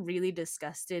 was like really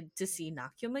disgusted to see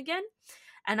Nakyum again.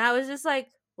 And I was just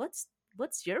like, what's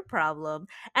your problem?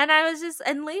 And I was just,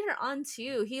 and later on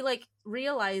too, he like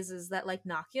realizes that like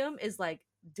Nakyum is like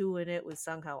doing it with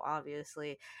Sungho,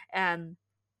 obviously. And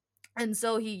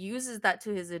so he uses that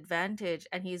to his advantage,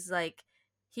 and he's like,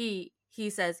 he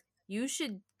says, you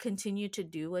should continue to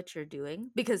do what you're doing,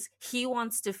 because he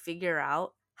wants to figure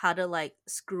out how to like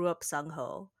screw up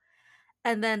Sungho.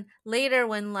 And then later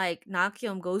when like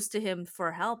Nakyum goes to him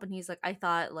for help and he's like, I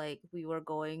thought like we were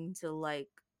going to like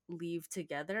leave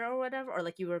together or whatever, or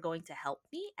like you were going to help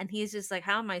me, and he's just like,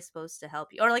 how am I supposed to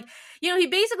help you? Or like, you know, he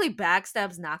basically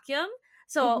backstabs Nakyum.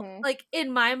 So Mhm. like in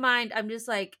my mind, I'm just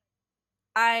like,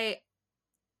 I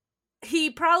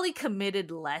he probably committed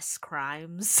less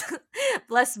crimes,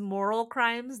 less moral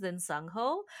crimes than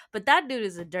Sungho, but that dude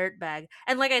is a dirtbag.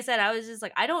 And like I said, I was just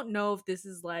like, I don't know if this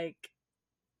is like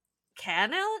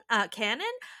canon,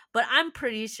 but I'm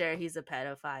pretty sure he's a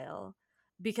pedophile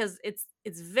because it's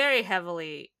very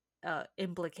heavily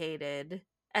implicated.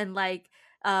 And like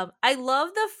I love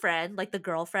the friend, like the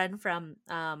girlfriend from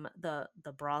the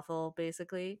brothel,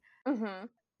 basically. Mhm.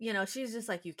 You know, she's just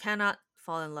like, you cannot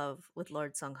fall in love with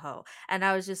Lord Sung Ho. And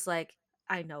I was just like,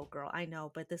 I know, girl, I know,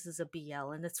 but this is a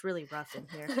BL and it's really rough in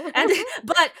here. And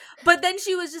but then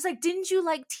she was just like, didn't you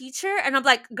like Teacher? And I'm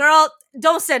like, girl,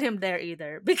 don't send him there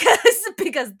either.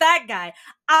 Because that guy,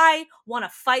 I want to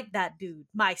fight that dude Yeah,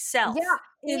 myself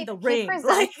in the he ring. Like,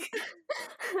 presents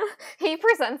he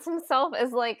presents himself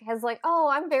as like, "Oh,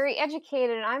 I'm very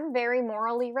educated and I'm very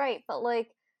morally right." But like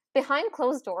behind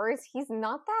closed doors, he's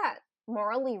not that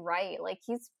morally right. Like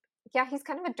he's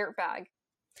kind of a dirtbag.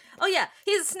 oh yeah,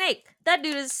 he's a snake. That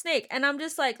dude is a snake. And I'm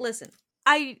just like, listen,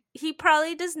 I he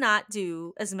probably does not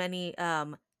do as many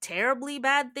terribly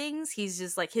bad things. He's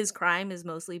just like, his crime is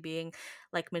mostly being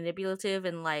like manipulative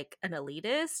and like an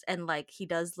elitist, and like he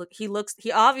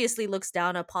obviously looks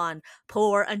down upon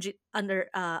poor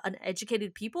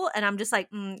uneducated people, and I'm just like,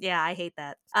 yeah, I hate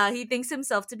that. He thinks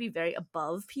himself to be very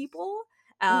above people,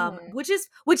 Mm-hmm. which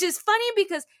is funny,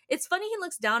 because it's funny he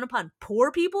looks down upon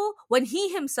poor people when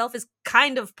he himself is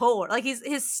kind of poor. Like his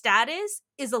status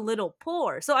is a little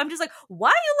poor. So I'm just like, why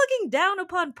are you looking down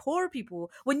upon poor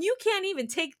people when you can't even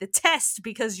take the test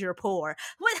because you're poor?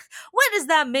 What does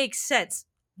that make sense?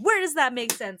 Where does that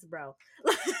make sense, bro?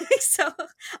 Like, so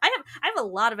I have a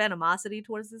lot of animosity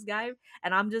towards this guy,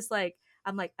 and I'm like,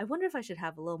 I wonder if I should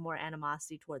have a little more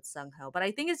animosity towards Sung Ho. But I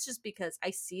think it's just because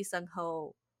I see Sung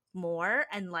Ho more,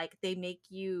 and like they make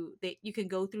you can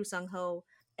go through Sung Ho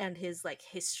and his like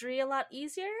history a lot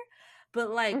easier. But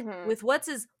like Mm-hmm. with what's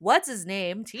his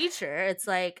name teacher, it's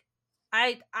like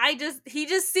I just he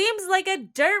just seems like a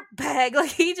dirt bag. Like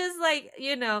he just like,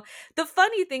 the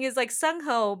funny thing is like Sung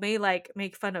Ho may like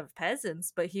make fun of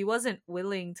peasants, but he wasn't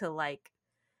willing to like,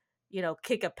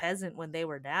 kick a peasant when they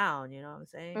were down, you know what I'm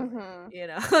saying? Like,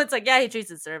 Mm-hmm. it's like, yeah, he treats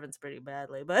his servants pretty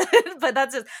badly, but but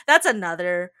that's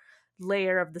another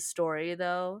layer of the story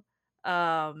though.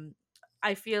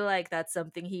 I feel like that's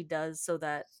something he does so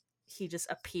that he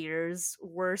just appears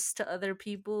worse to other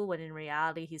people, when in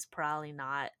reality he's probably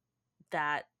not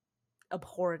that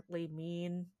abhorrently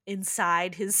mean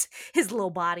inside his little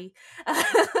body.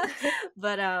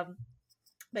 but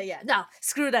but yeah, no,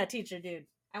 screw that teacher, dude.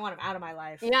 I want him out of my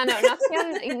life. Yeah, no,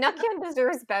 Nakyun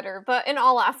deserves better, but in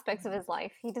all aspects of his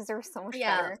life, he deserves so much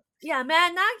Yeah, better. yeah,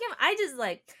 man. Nakyum, I just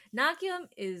like Nakyum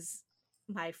is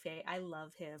my fave. I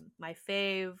love him. My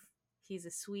fave. He's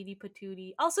a sweetie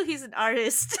patootie. Also, he's an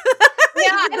artist.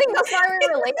 Yeah, I you think know? that's why we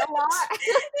relate a lot.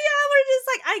 Yeah, we're just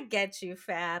like, I get you,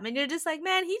 fam, and you're just like,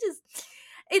 man, he just.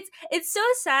 It's so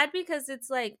sad, because it's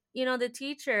like, the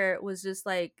teacher was just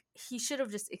like, he should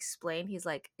have just explained. He's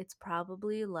like, it's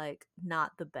probably like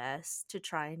not the best to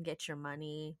try and get your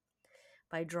money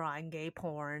by drawing gay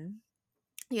porn.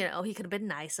 He could have been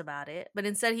nice about it, but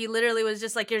instead he literally was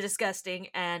just like, you're disgusting,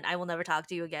 and I will never talk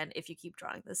to you again if you keep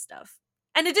drawing this stuff.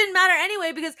 And it didn't matter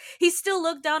anyway, because he still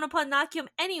looked down upon Nakyum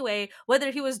anyway,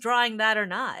 whether he was drawing that or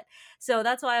not. So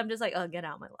that's why I'm just like, oh, get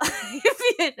out of my life,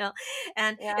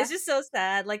 And Yeah, it's just so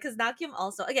sad, like, because Nakyum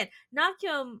also, again,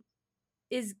 Nakyum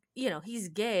is, he's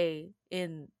gay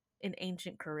in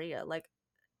ancient Korea. Like,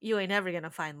 you ain't never gonna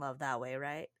find love that way,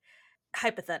 right?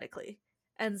 Hypothetically.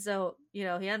 And so, he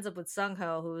ends up with Sung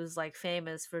Ho, who's like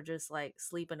famous for just like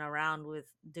sleeping around with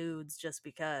dudes just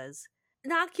because.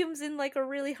 Nakyum's in like a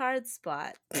really hard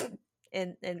spot.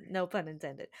 And no pun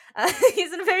intended.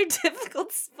 He's in a very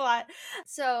difficult spot.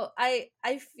 So I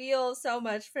feel so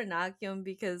much for Nakyum,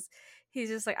 because he's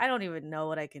just like, I don't even know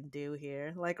what I can do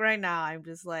here. Like right now I'm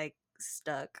just like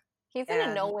stuck. he's in a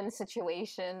And no-win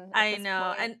situation at I this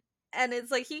know, point. and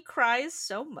it's like he cries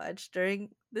so much during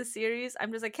the series.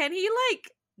 I'm just like, can he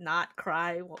like not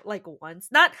cry like once?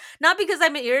 Not because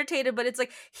I'm irritated, but it's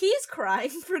like he's crying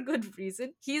for good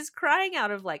reason. He's crying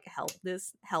out of like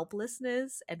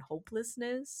helplessness and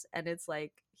hopelessness, and it's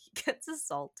like he gets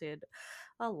assaulted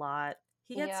a lot.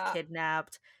 He gets Yeah.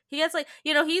 kidnapped. He gets like,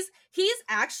 he's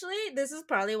actually, this is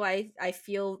probably why I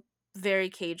feel very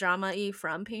K-drama-y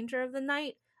from Painter of the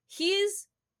Night. He's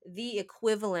the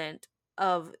equivalent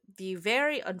of the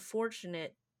very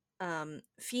unfortunate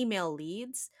female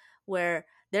leads, where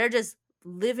they're just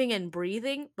living and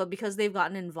breathing, but because they've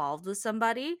gotten involved with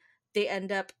somebody, they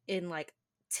end up in like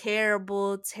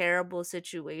terrible, terrible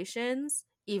situations,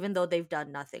 even though they've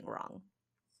done nothing wrong.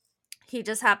 He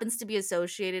just happens to be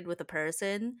associated with a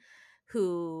person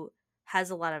who has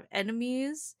a lot of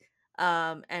enemies,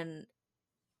 and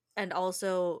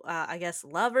also I guess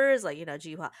lovers, like,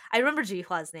 Jihwa. I remember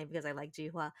Jihwa's name because I like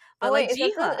Jihwa. Oh But wait, like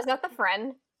is Jihwa, that the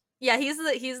friend? yeah, he's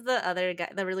the other guy,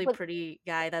 the really With pretty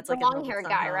guy that's the like in love long with haired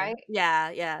Sung guy, Ho. right? Yeah,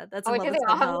 yeah, that's Oh in wait, love do they with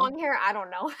all Sung have Ho. long hair? I don't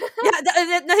know.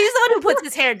 Yeah, no, he's the one who puts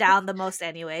his hair down the most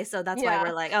anyway, so that's why Yeah.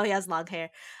 we're like, oh, he has long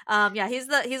hair. Yeah, he's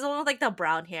the one with like the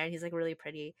brown hair, and he's like really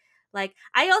pretty. Like,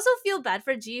 I also feel bad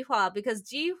for Jihwa, because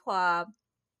Jihwa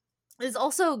is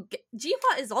also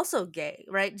gay,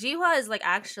 right? Jihwa is like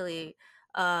actually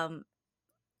um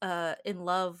in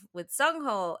love with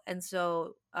Sungho, and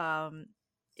so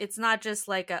it's not just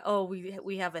like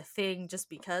we have a thing just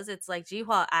because. It's like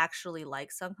Jihwa actually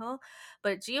likes Sungho,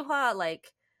 but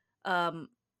um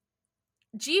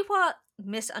Jihwa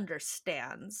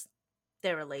misunderstands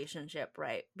their relationship,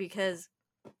 right? Because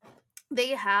they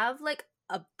have like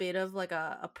a bit of like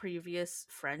a previous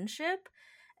friendship,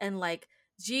 and like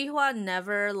Jihwa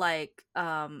never like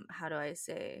how do I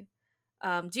say,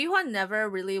 Jihwan never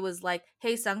really was like,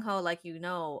 "Hey Sungho, like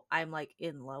I'm like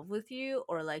in love with you,"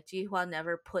 or like Jihwan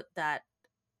never put that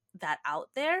out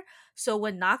there. So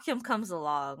when Nakyum comes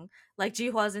along, like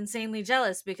Jihwa's insanely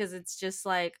jealous because it's just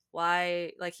like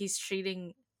why like he's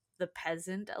treating the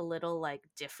peasant a little like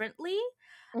differently.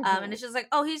 And Mm-hmm. it's just like,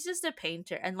 oh, he's just a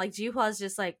painter. And like Jihwa's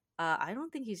just like, I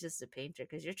don't think he's just a painter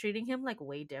because you're treating him like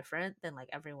way different than like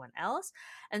everyone else.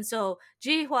 And so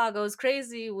Jihwa goes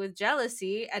crazy with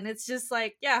jealousy, and it's just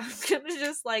like, yeah, I'm gonna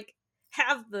just like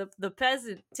have the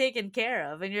peasant taken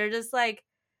care of, and you're just like,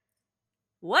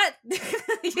 what?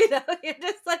 You're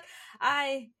just like,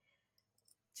 I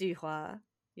Jihua.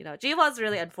 Jihwa's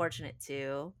really unfortunate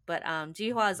too. But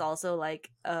Jihua is also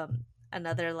like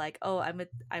another like, oh, I'm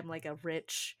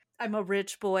a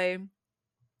rich boy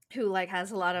who like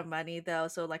has a lot of money though,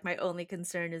 so like my only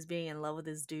concern is being in love with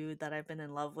this dude that I've been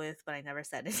in love with, but I never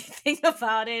said anything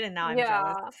about it, and now I'm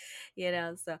jealous.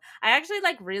 Yeah. So I actually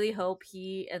like really hope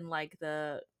he and like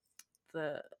the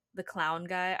the clown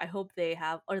guy, I hope they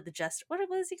have, or the jester, what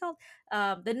is he called,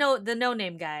 the no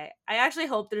name guy, I actually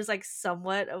hope there's like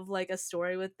somewhat of like a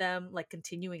story with them like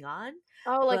continuing on.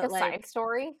 Oh, like a But side like,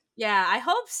 story? yeah, I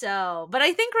hope so. But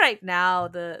I think right now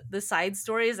the side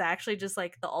story is actually just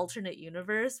like the alternate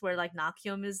universe where like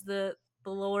Nakyum is the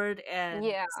lord and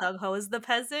Yeah. Sungho is the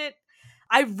peasant.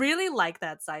 I really like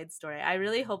that side story. I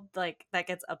really hope like that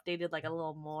gets updated like a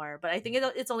little more. But I think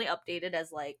it's only updated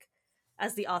as like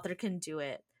as the author can do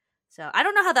it. So I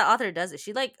don't know how the author does it.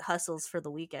 She like hustles for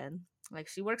the weekend. Like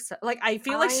she works like I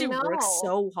feel like I she works know.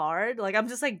 so hard. Like I'm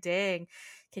just like, dang,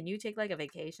 can you take like a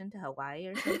vacation to Hawaii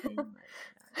or something?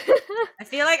 Like, I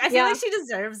feel like Yeah. she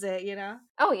deserves it,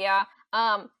 Oh yeah.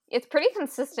 It's pretty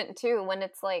consistent too when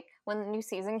it's like when the new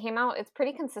season came out, it's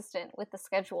pretty consistent with the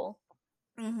schedule.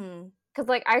 Mhm. Cuz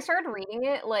like I started reading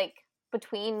it like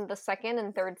between the second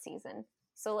and third season.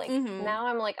 So like Mhm. now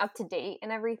I'm like up to date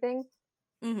and everything.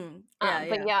 Mhm. Yeah,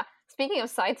 But yeah. yeah, speaking of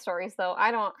side stories though,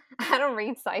 I don't I don't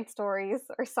read side stories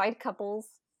or side couples.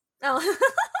 Oh.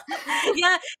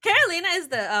 Yeah, Carolina is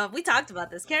the we talked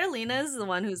about this. Carolina is the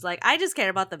one who's like, I just care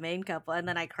about the main couple, and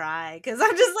then I cry cuz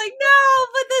I'm just like, no,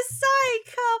 but the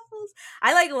side couples.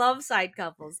 I like love side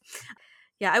couples.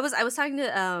 Yeah, I was talking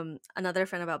to another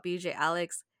friend about BJ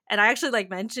Alex, and I actually like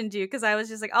mentioned you because I was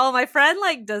just like, oh, my friend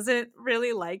like doesn't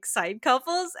really like side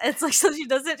couples. It's like, so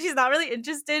she's not really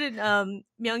interested in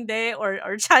Myungdae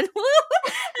or Chanwoo.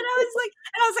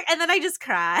 And and then I just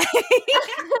cry.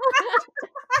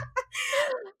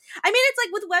 I mean, it's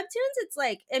like with webtoons, it's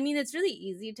like, I mean, it's really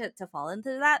easy to fall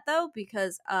into that though,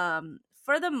 because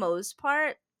for the most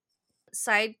part,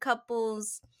 side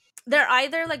couples, they're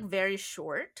either like very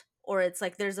short, or it's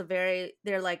like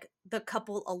they're like the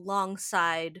couple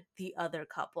alongside the other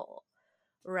couple,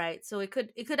 right? So it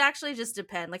could actually just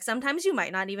depend. Like sometimes you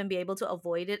might not even be able to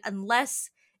avoid it unless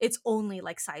it's only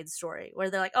like side story where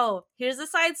they're like, oh, here's the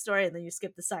side story, and then you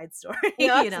skip the side story.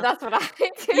 Yeah, that's what I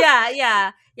do. Yeah,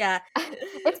 yeah, yeah.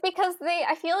 It's because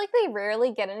I feel like they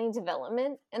rarely get any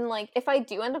development, and like if I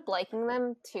do end up liking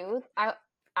them too,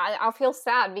 I'll feel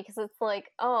sad because it's like,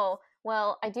 oh,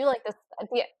 well, I do like this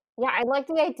idea. Yeah, I like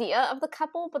the idea of the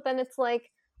couple, but then it's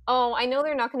like, oh, I know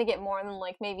they're not going to get more than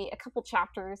like maybe a couple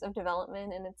chapters of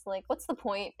development, and it's like, what's the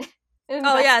point in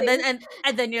Oh yeah, investing?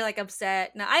 and then you're like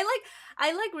upset. No, I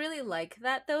really like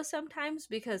that though sometimes,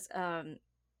 because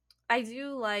I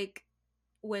do like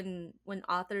when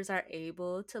authors are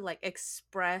able to like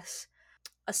express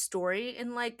a story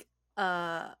in like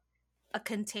a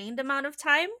contained amount of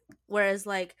time, whereas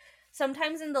like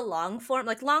sometimes in the long form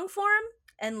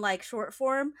and like short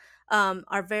form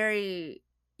are very,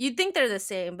 you'd think they're the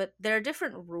same, but there are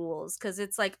different rules, because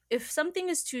it's like if something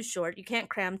is too short, you can't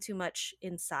cram too much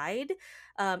inside.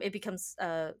 It becomes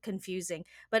confusing.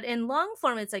 But in long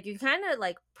form, it's like you kind of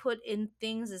like put in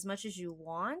things as much as you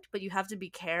want, but you have to be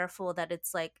careful that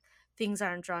it's like things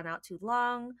aren't drawn out too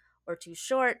long or too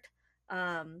short.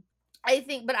 I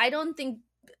think, but I don't think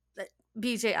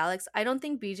I don't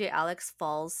think BJ Alex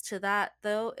falls to that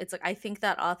though. It's like I think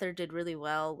that author did really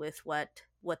well with what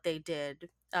they did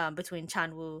between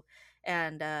Chanwoo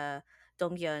and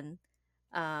Donghyun.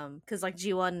 Because like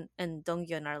Jiwon and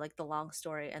Donghyun are like the long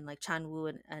story, and like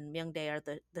Chanwoo and Myungdae are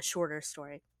the shorter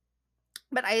story.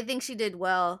 But I think she did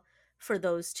well for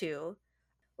those two.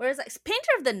 Whereas like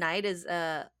Painter of the Night is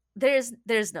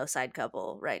there's no side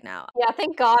couple right now. Yeah,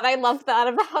 thank God. I love that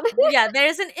about it. Yeah,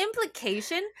 there's an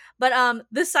implication, but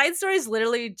the side story is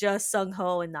literally just Sung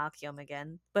Ho and Nakyum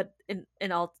again, but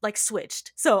in all like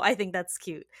switched. So I think that's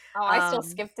cute. Oh, I still Um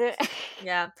skipped it.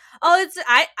 yeah. Oh, it's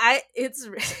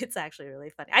it's actually really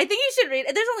funny. I think you should read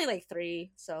it. There's only like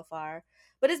 3 so far.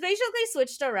 But it's basically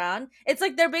switched around. It's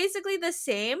like they're basically the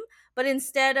same, but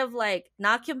instead of like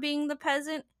Nakyum being the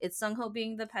peasant, it's Sung Ho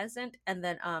being the peasant, and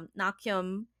then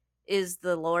Nakyum is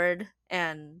the lord,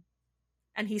 and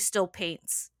he still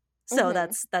paints. So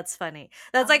Mhm. that's funny.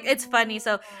 That's like it's funny.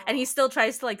 So and he Oh. still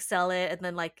tries to like sell it, and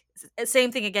then like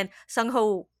same thing again. Sung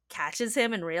Ho catches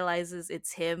him and realizes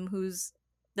it's him who's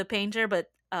the painter,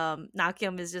 but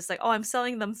Nakyum is just like, oh, I'm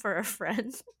selling them for a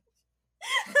friend.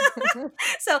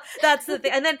 So that's the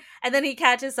thing. And then he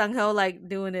catches Sung Ho like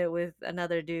doing it with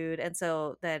another dude, and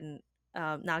so then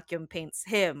Nakyum paints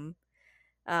him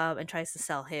and tries to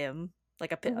sell him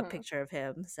like a Mhm. picture of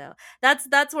him. So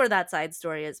that's where that side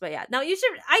story is. But yeah, no, you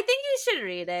should. I think you should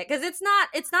read it because it's not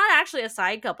actually a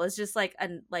side couple. It's just like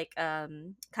an like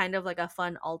kind of like a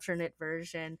fun alternate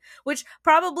version. Which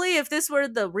probably if this were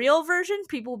the real version,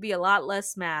 people would be a lot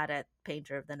less mad at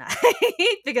Painter of the Night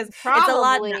because it's a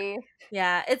lot. Probably.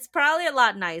 Yeah, it's probably a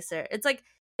lot nicer. It's like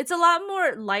it's a lot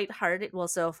more lighthearted. Well,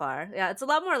 so far, yeah, it's a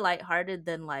lot more lighthearted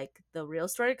than like the real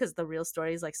story because the real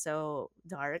story is like so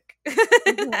dark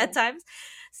at Mhm. times.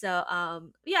 So,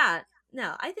 yeah,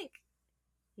 no, I think,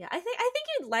 yeah, I think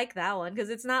you'd like that one because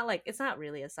it's not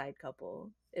really a side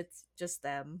couple. It's just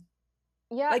them.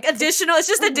 Yeah, Like additional, it's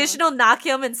just mhm. additional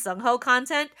Nakyum and Sungho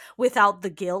content without the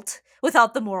guilt,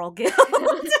 without the moral guilt.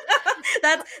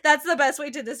 That's the best way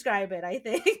to describe it, I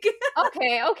think.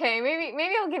 Okay, okay,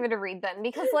 maybe I'll give it a read then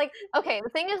because like okay, the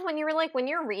thing is when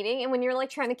you're reading and when you're like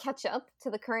trying to catch up to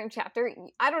the current chapter,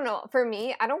 I don't know, for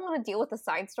me, I don't want to deal with a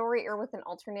side story or with an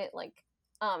alternate like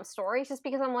story just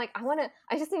because I'm like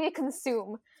I just need to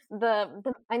consume the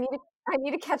I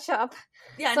need to catch up.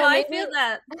 Yeah, no, So I feel maybe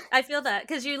that. I feel that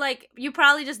because you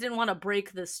probably just didn't want to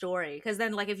break the story because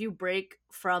then like if you break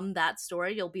from that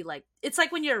story, you'll be like it's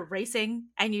like when you're racing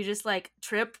and you just like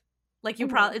trip, like you mhm.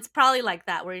 probably it's probably like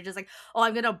that where you're just like oh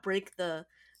I'm gonna break the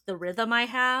rhythm I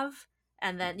have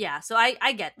and then yeah so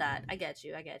I get that I get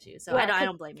you so Yeah, I cuz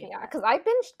don't blame you for yeah, that. cuz I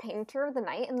binged Painter of the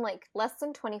Night in like less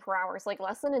than 24 hours, like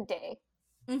less than a day.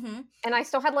 Mm-hmm. And I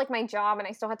still had like my job and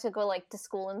I still had to go like to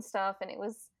school and stuff and it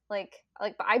was like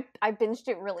but I binged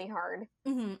it really hard.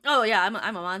 Mm-hmm. Oh yeah, I'm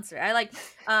a monster. I like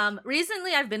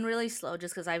recently I've been really slow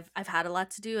just because I've had a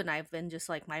lot to do and I've been just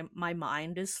like my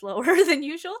mind is slower than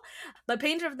usual. But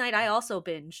Painter of Night I also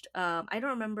binged. I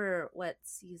don't remember what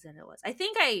season it was. I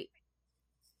think I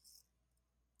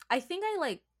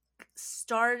like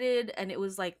started and it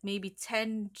was like maybe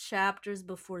 10 chapters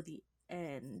before the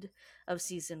end of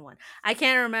season 1. I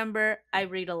can't remember. I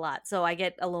read a lot, so I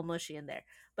get a little mushy in there.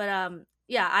 But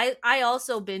yeah, I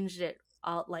also binged it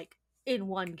all like in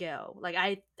one go. Like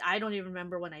I don't even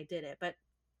remember when I did it, but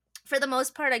for the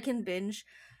most part I can binge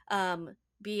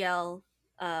BL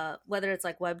whether it's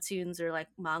like webtoons or like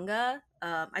manga.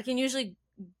 I can usually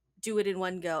do it in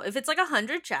one go. If it's like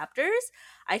 100 chapters,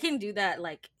 I can do that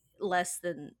like less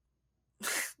than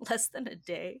less than a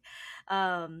day.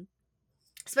 Um,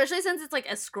 especially since it's like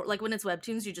a scroll like when it's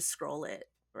webtoons you just scroll it,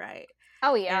 right?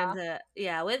 Oh And yeah.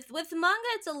 yeah, with manga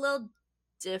it's a little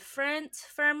different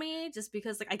for me just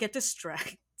because like I get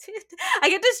distracted. I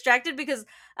get distracted because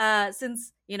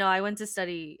since I went to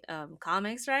study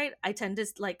comics, right? I tend to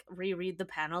like reread the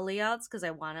panel layouts because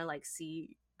I want to like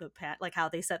see like how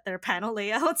they set their panel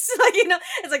layouts. Like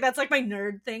it's like that's like my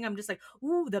nerd thing. I'm just like,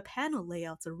 ooh, the panel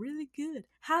layouts are really good.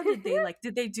 How did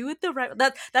they do it the right?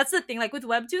 That's the thing. Like with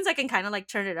webtoons, I can kind of like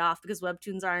turn it off because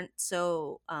webtoons aren't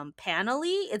so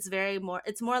panely. It's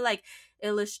more like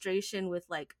illustration with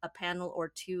like a panel or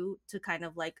two to kind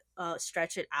of like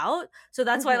stretch it out. So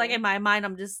that's why like Mhm. in my mind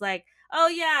I'm just like, oh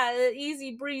yeah,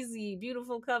 easy breezy,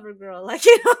 beautiful cover girl, like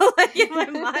like in my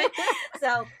mind.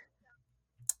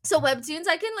 So webtoons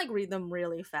I can like read them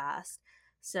really fast.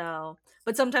 So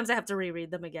but sometimes I have to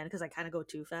reread them again because I kind of go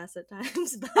too fast at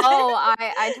times. But Oh,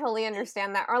 I totally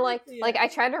understand that. Or like yeah. I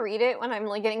try to read it when I'm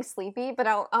like getting sleepy, but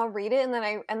I'll read it and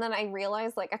then I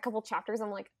realize like a couple chapters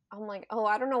I'm like, "Oh,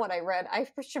 I don't know what I read. I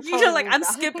should You're probably like read I'm that."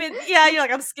 skipping. Yeah, you're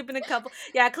like I'm skipping a couple.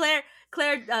 Yeah, Claire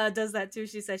does that too.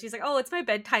 She says she's like, oh, it's my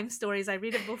bedtime stories. I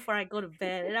read it before I go to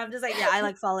bed, and I'm just like, yeah, I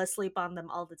like fall asleep on them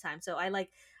all the time. So I like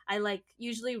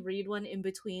usually read one in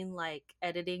between like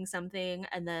editing something,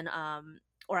 and then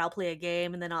or I'll play a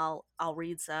game, and then I'll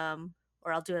read some,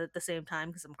 or I'll do it at the same time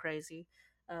because I'm crazy.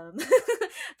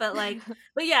 But like,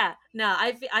 but yeah, no,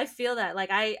 I feel that like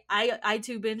I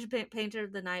too binge Painter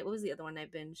of the Night. What was the other one I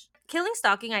binged? Killing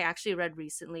Stalking. I actually read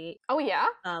recently. Oh yeah.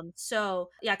 So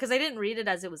yeah, because I didn't read it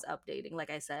as it was updating, like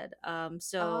I said. Oh,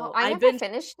 So I I never binged.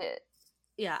 finished it.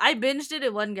 Yeah, I binged it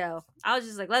in one go. I was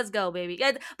just like, let's go, baby.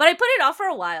 But I put it off for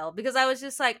a while because I was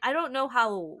just like, I don't know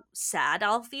how sad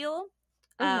I'll feel.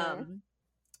 Mm-hmm. Um,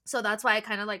 so that's why I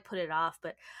kind of like put it off.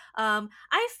 But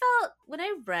I felt when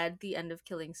I read the end of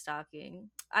Killing Stalking,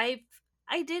 I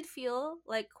did feel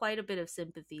like quite a bit of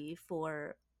sympathy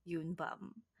for Yoon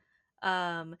Bum.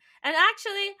 And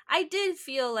actually, I did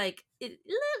feel like just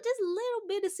a little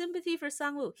bit of sympathy for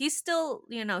Sang Woo. He's still,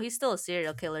 he's still a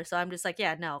serial killer. So I'm just like,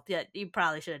 yeah, no, yeah, you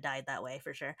probably should have died that way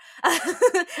for sure.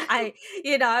 I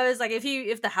was like,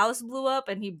 if the house blew up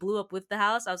and he blew up with the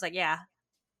house, I was like, yeah,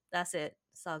 that's it.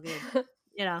 It's all good.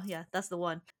 Yeah, that's the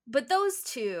one. But those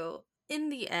two, in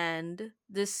the end,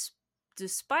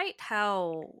 despite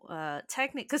how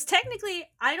because technically,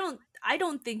 I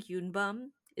don't think Yoonbum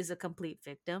is a complete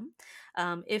victim.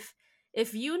 If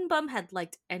Yoonbum had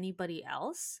liked anybody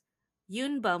else,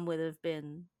 Yoonbum would have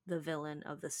been the villain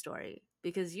of the story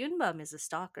because Yoonbum is a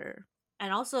stalker,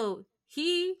 and also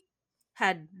he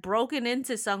had broken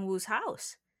into Sungwoo's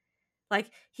house.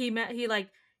 Like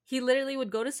he literally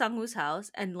would go to Sungwoo's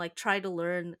house and like try to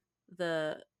learn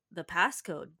the the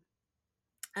passcode.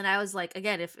 And I was like,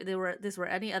 again, if this were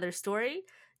any other story,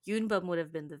 Yoonbum would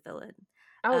have been the villain.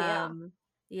 Oh yeah. Um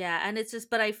yeah, and it's just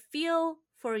but I feel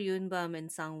for Yoonbum and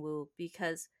Sangwoo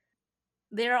because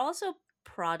they're also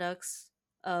products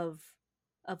of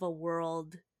a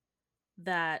world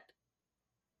that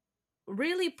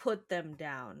really put them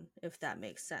down, if that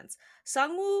makes sense.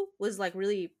 Sangwoo was like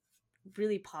really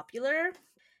really popular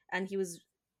and he was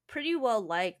pretty well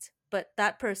liked, but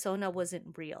that persona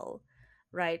wasn't real,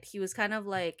 right? He was kind of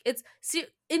like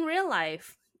in real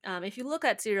life. If you look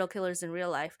at serial killers in real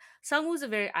life, Sungwoo's a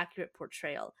very accurate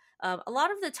portrayal. A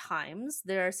lot of the times,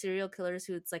 there are serial killers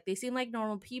who it's like they seem like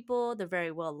normal people. They're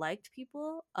very well liked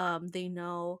people. They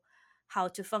know how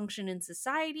to function in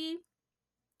society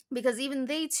because even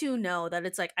they too know that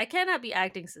it's like I cannot be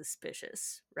acting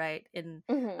suspicious, right? And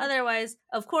Mm-hmm. otherwise,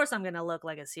 of course I'm going to look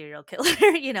like a serial killer.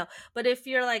 But if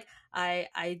you're like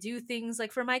I do things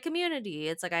like for my community,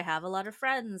 it's like I have a lot of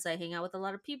friends, I hang out with a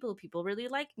lot of people really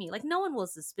like me. Like no one will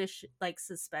suspect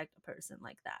a person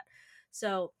like that.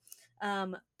 So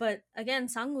but again,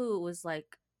 Sangwoo was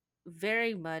like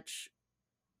very much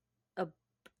a-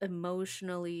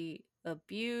 emotionally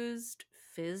abused,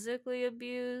 physically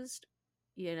abused.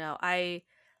 I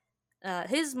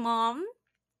his mom,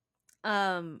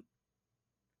 um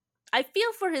I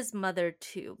feel for his mother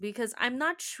too because I'm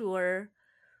not sure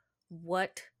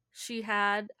what she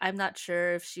had. I'm not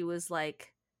sure if she was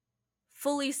like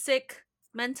fully sick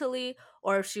mentally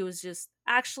or if she was just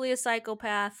actually a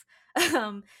psychopath.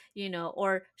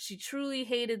 Or she truly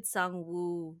hated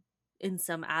Sang-woo in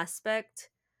some aspect,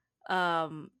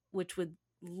 which would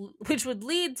which would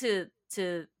lead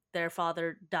to their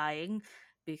father dying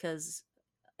because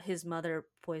his mother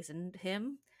poisoned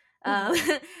him. um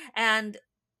Mm-hmm. and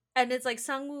and it's like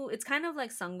Sungwoo, it's kind of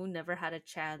like Sungwoo never had a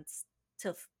chance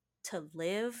to to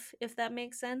live, if that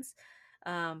makes sense.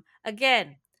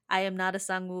 Again, I am not a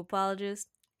Sungwoo apologist.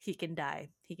 He can die,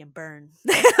 he can burn,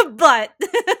 but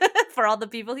for all the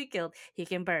people he killed, he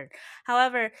can burn.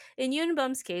 However, in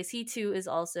Yoonbum's case, he too is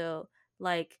also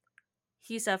like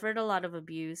he suffered a lot of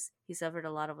abuse, he suffered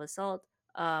a lot of assault,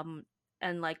 um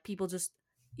and like people just,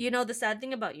 the sad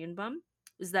thing about Yoonbum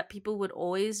is that people would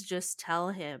always just tell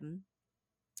him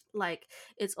like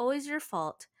it's always your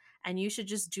fault and you should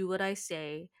just do what I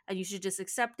say and you should just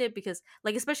accept it because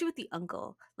like especially with the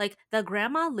uncle, like the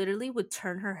grandma literally would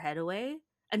turn her head away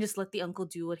and just let the uncle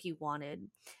do what he wanted.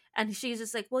 And she's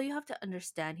just like, well, you have to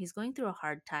understand he's going through a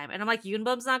hard time. And I'm like,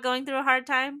 Yoonbum's not going through a hard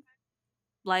time,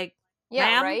 like, Yeah,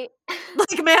 ma'am. right.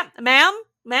 Like,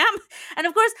 ma'am. And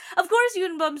of course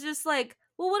Yoonbum's just like,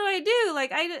 well, what do I do?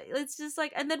 Like it's just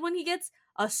like, and then when he gets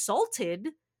assaulted,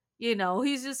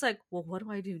 he's just like, well, what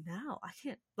do I do now? I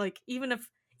can't, like, even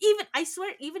I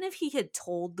swear, even if he had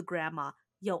told the grandma,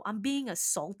 yo, I'm being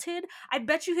assaulted, I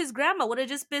bet you his grandma would have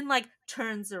just been like,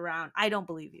 turns around, I don't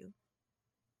believe you.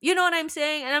 You know what I'm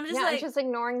saying? And I'm just Yeah, and like, just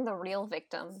ignoring the real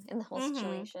victim in the whole mm-hmm.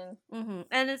 situation. Mm-hmm.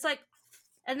 And it's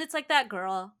like that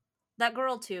girl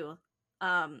too,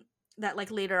 um that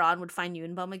like later on would find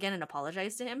Yoonbum again and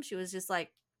apologize to him. She was just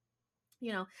like,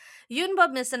 you know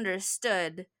Yoonbum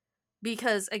misunderstood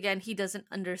because again he doesn't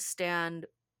understand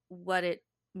what it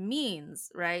means,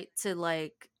 right, to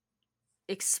like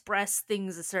express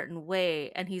things a certain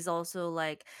way. And he's also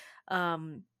like,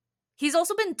 um he's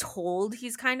also been told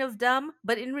he's kind of dumb,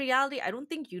 but in reality, I don't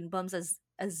think Yunbum's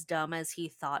as dumb as he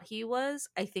thought he was.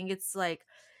 I think it's like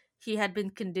he had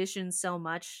been conditioned so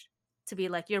much to be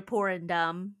like, you're poor and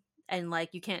dumb, and like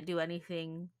you can't do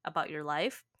anything about your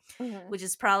life, Mhm. which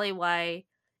is probably why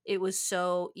it was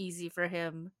so easy for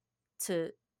him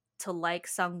to like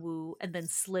Sangwoo and then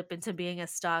slip into being a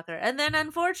stalker and then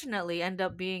unfortunately end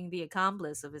up being the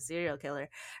accomplice of a serial killer.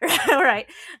 Right.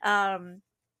 um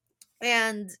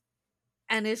and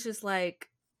it's just like,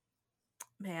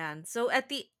 man, so at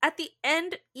the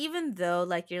end, even though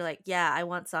like you're like, yeah, I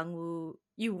want Sangwoo,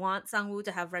 you want Sangwoo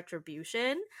to have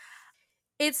retribution,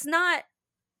 it's not,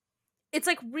 it's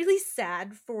like really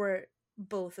sad for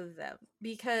both of them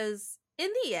because in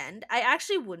the end I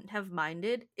actually wouldn't have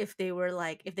minded if they were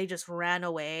like, if they just ran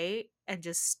away and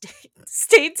just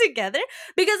stayed together,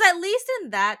 because at least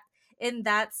in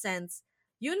that sense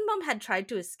Yunbum had tried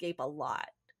to escape a lot,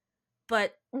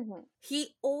 but Mhm.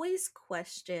 he always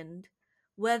questioned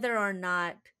whether or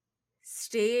not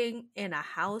staying in a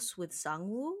house with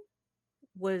Sangwoo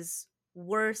was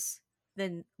worse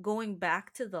than going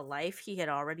back to the life he had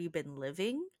already been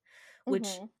living, which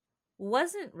Mhm.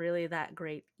 wasn't really that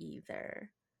great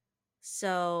either.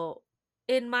 So,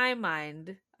 in my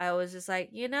mind, I was just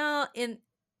like, in the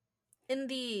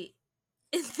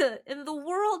in the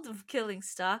world of killing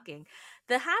stalking,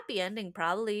 the happy ending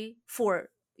probably for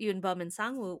Yunbum and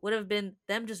Sangwoo would have been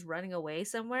them just running away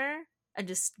somewhere and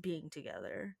just being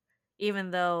together.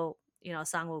 Even though,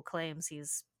 Sangwoo claims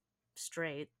he's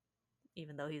straight,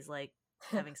 even though he's like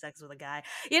having sex with a guy.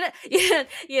 Yeah,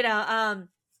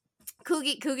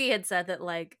 Kugi had said that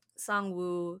like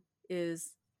Sangwoo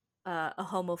is a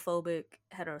homophobic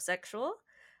heterosexual,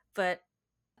 but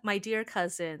my dear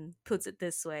cousin puts it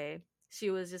this way. She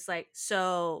was just like,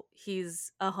 so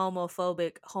he's a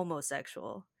homophobic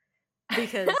homosexual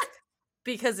because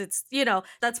it's,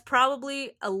 that's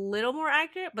probably a little more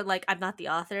accurate, but like I'm not the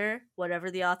author,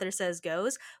 whatever the author says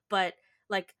goes. But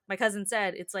like my cousin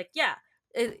said, it's like, yeah,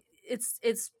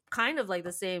 it's kind of like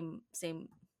the same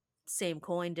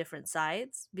coin, different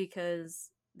sides, because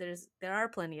there are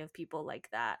plenty of people like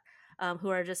that, who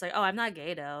are just like, oh, I'm not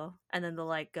gay though, and then they'll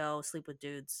like go sleep with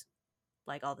dudes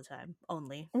like all the time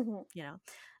only, Mhm. you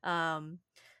know um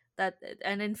that,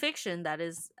 and in fiction that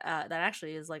is that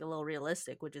actually is like a little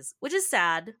realistic, which is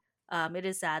sad. It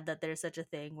is sad that there's such a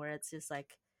thing where it's just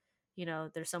like,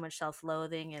 there's so much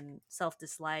self-loathing and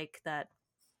self-dislike that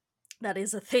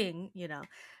is a thing,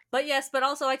 but yes, but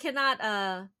also I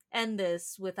cannot end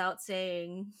this without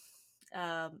saying,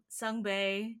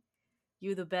 Sungbae,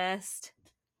 you the best.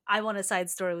 I want a side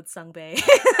story with Sungbae.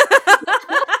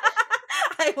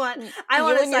 I want I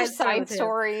want You a and your side story side with him.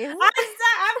 stories.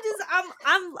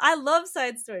 I love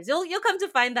side stories. You'll come to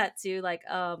find that too. Like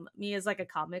me as like a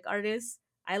comic artist,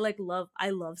 I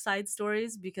love side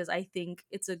stories because I think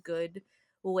it's a good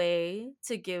way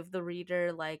to give the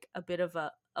reader like a bit of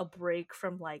a break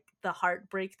from like the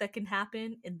heartbreak that can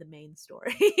happen in the main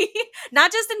story.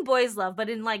 Not just in boys love, but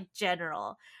in like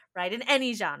general, right? In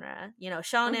any genre,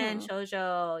 shonen, Mhm.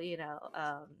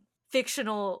 shoujo,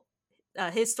 fictional,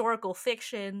 historical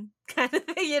fiction kind of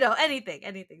thing,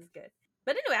 anything's good.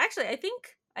 But anyway, actually, I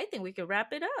think we could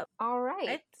wrap it up. All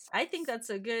right. I think that's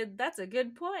a good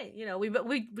point. We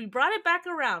brought it back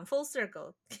around full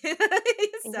circle.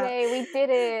 So Yay, we did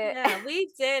it. yeah,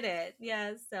 we did it.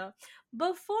 Yeah. So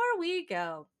before we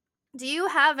go, do you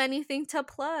have anything to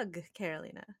plug,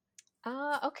 Carolina?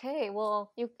 Okay.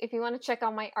 Well, if you want to check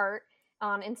out my art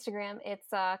on Instagram, it's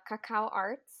Cacao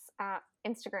Arts.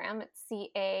 Instagram, it's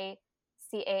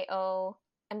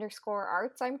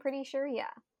CACAO_arts. I'm pretty sure. Yeah.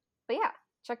 But yeah,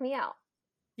 check me out.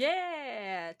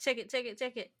 Yeah, check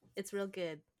it. It's real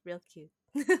good, real cute.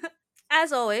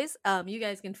 As always, you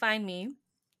guys can find me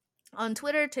on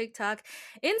Twitter, TikTok,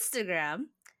 Instagram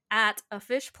at a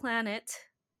fish planet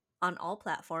on all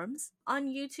platforms. On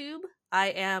YouTube, I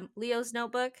am Leo's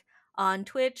Notebook. On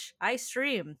Twitch, I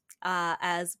stream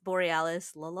as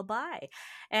Borealis Lullaby,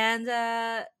 and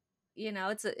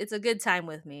it's a good time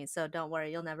with me. So don't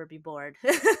worry, you'll never be bored.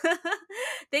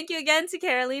 Thank you again to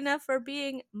Carolina for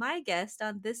being my guest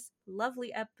on this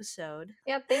lovely episode.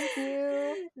 Yeah, thank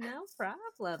you. No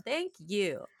problem. Thank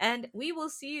you. And we will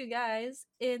see you guys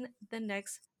in the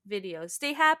next video.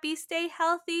 Stay happy, stay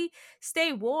healthy,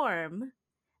 stay warm.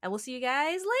 And we'll see you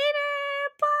guys later.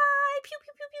 Bye. Pew,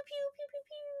 pew, pew, pew, pew, pew, pew,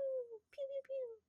 pew.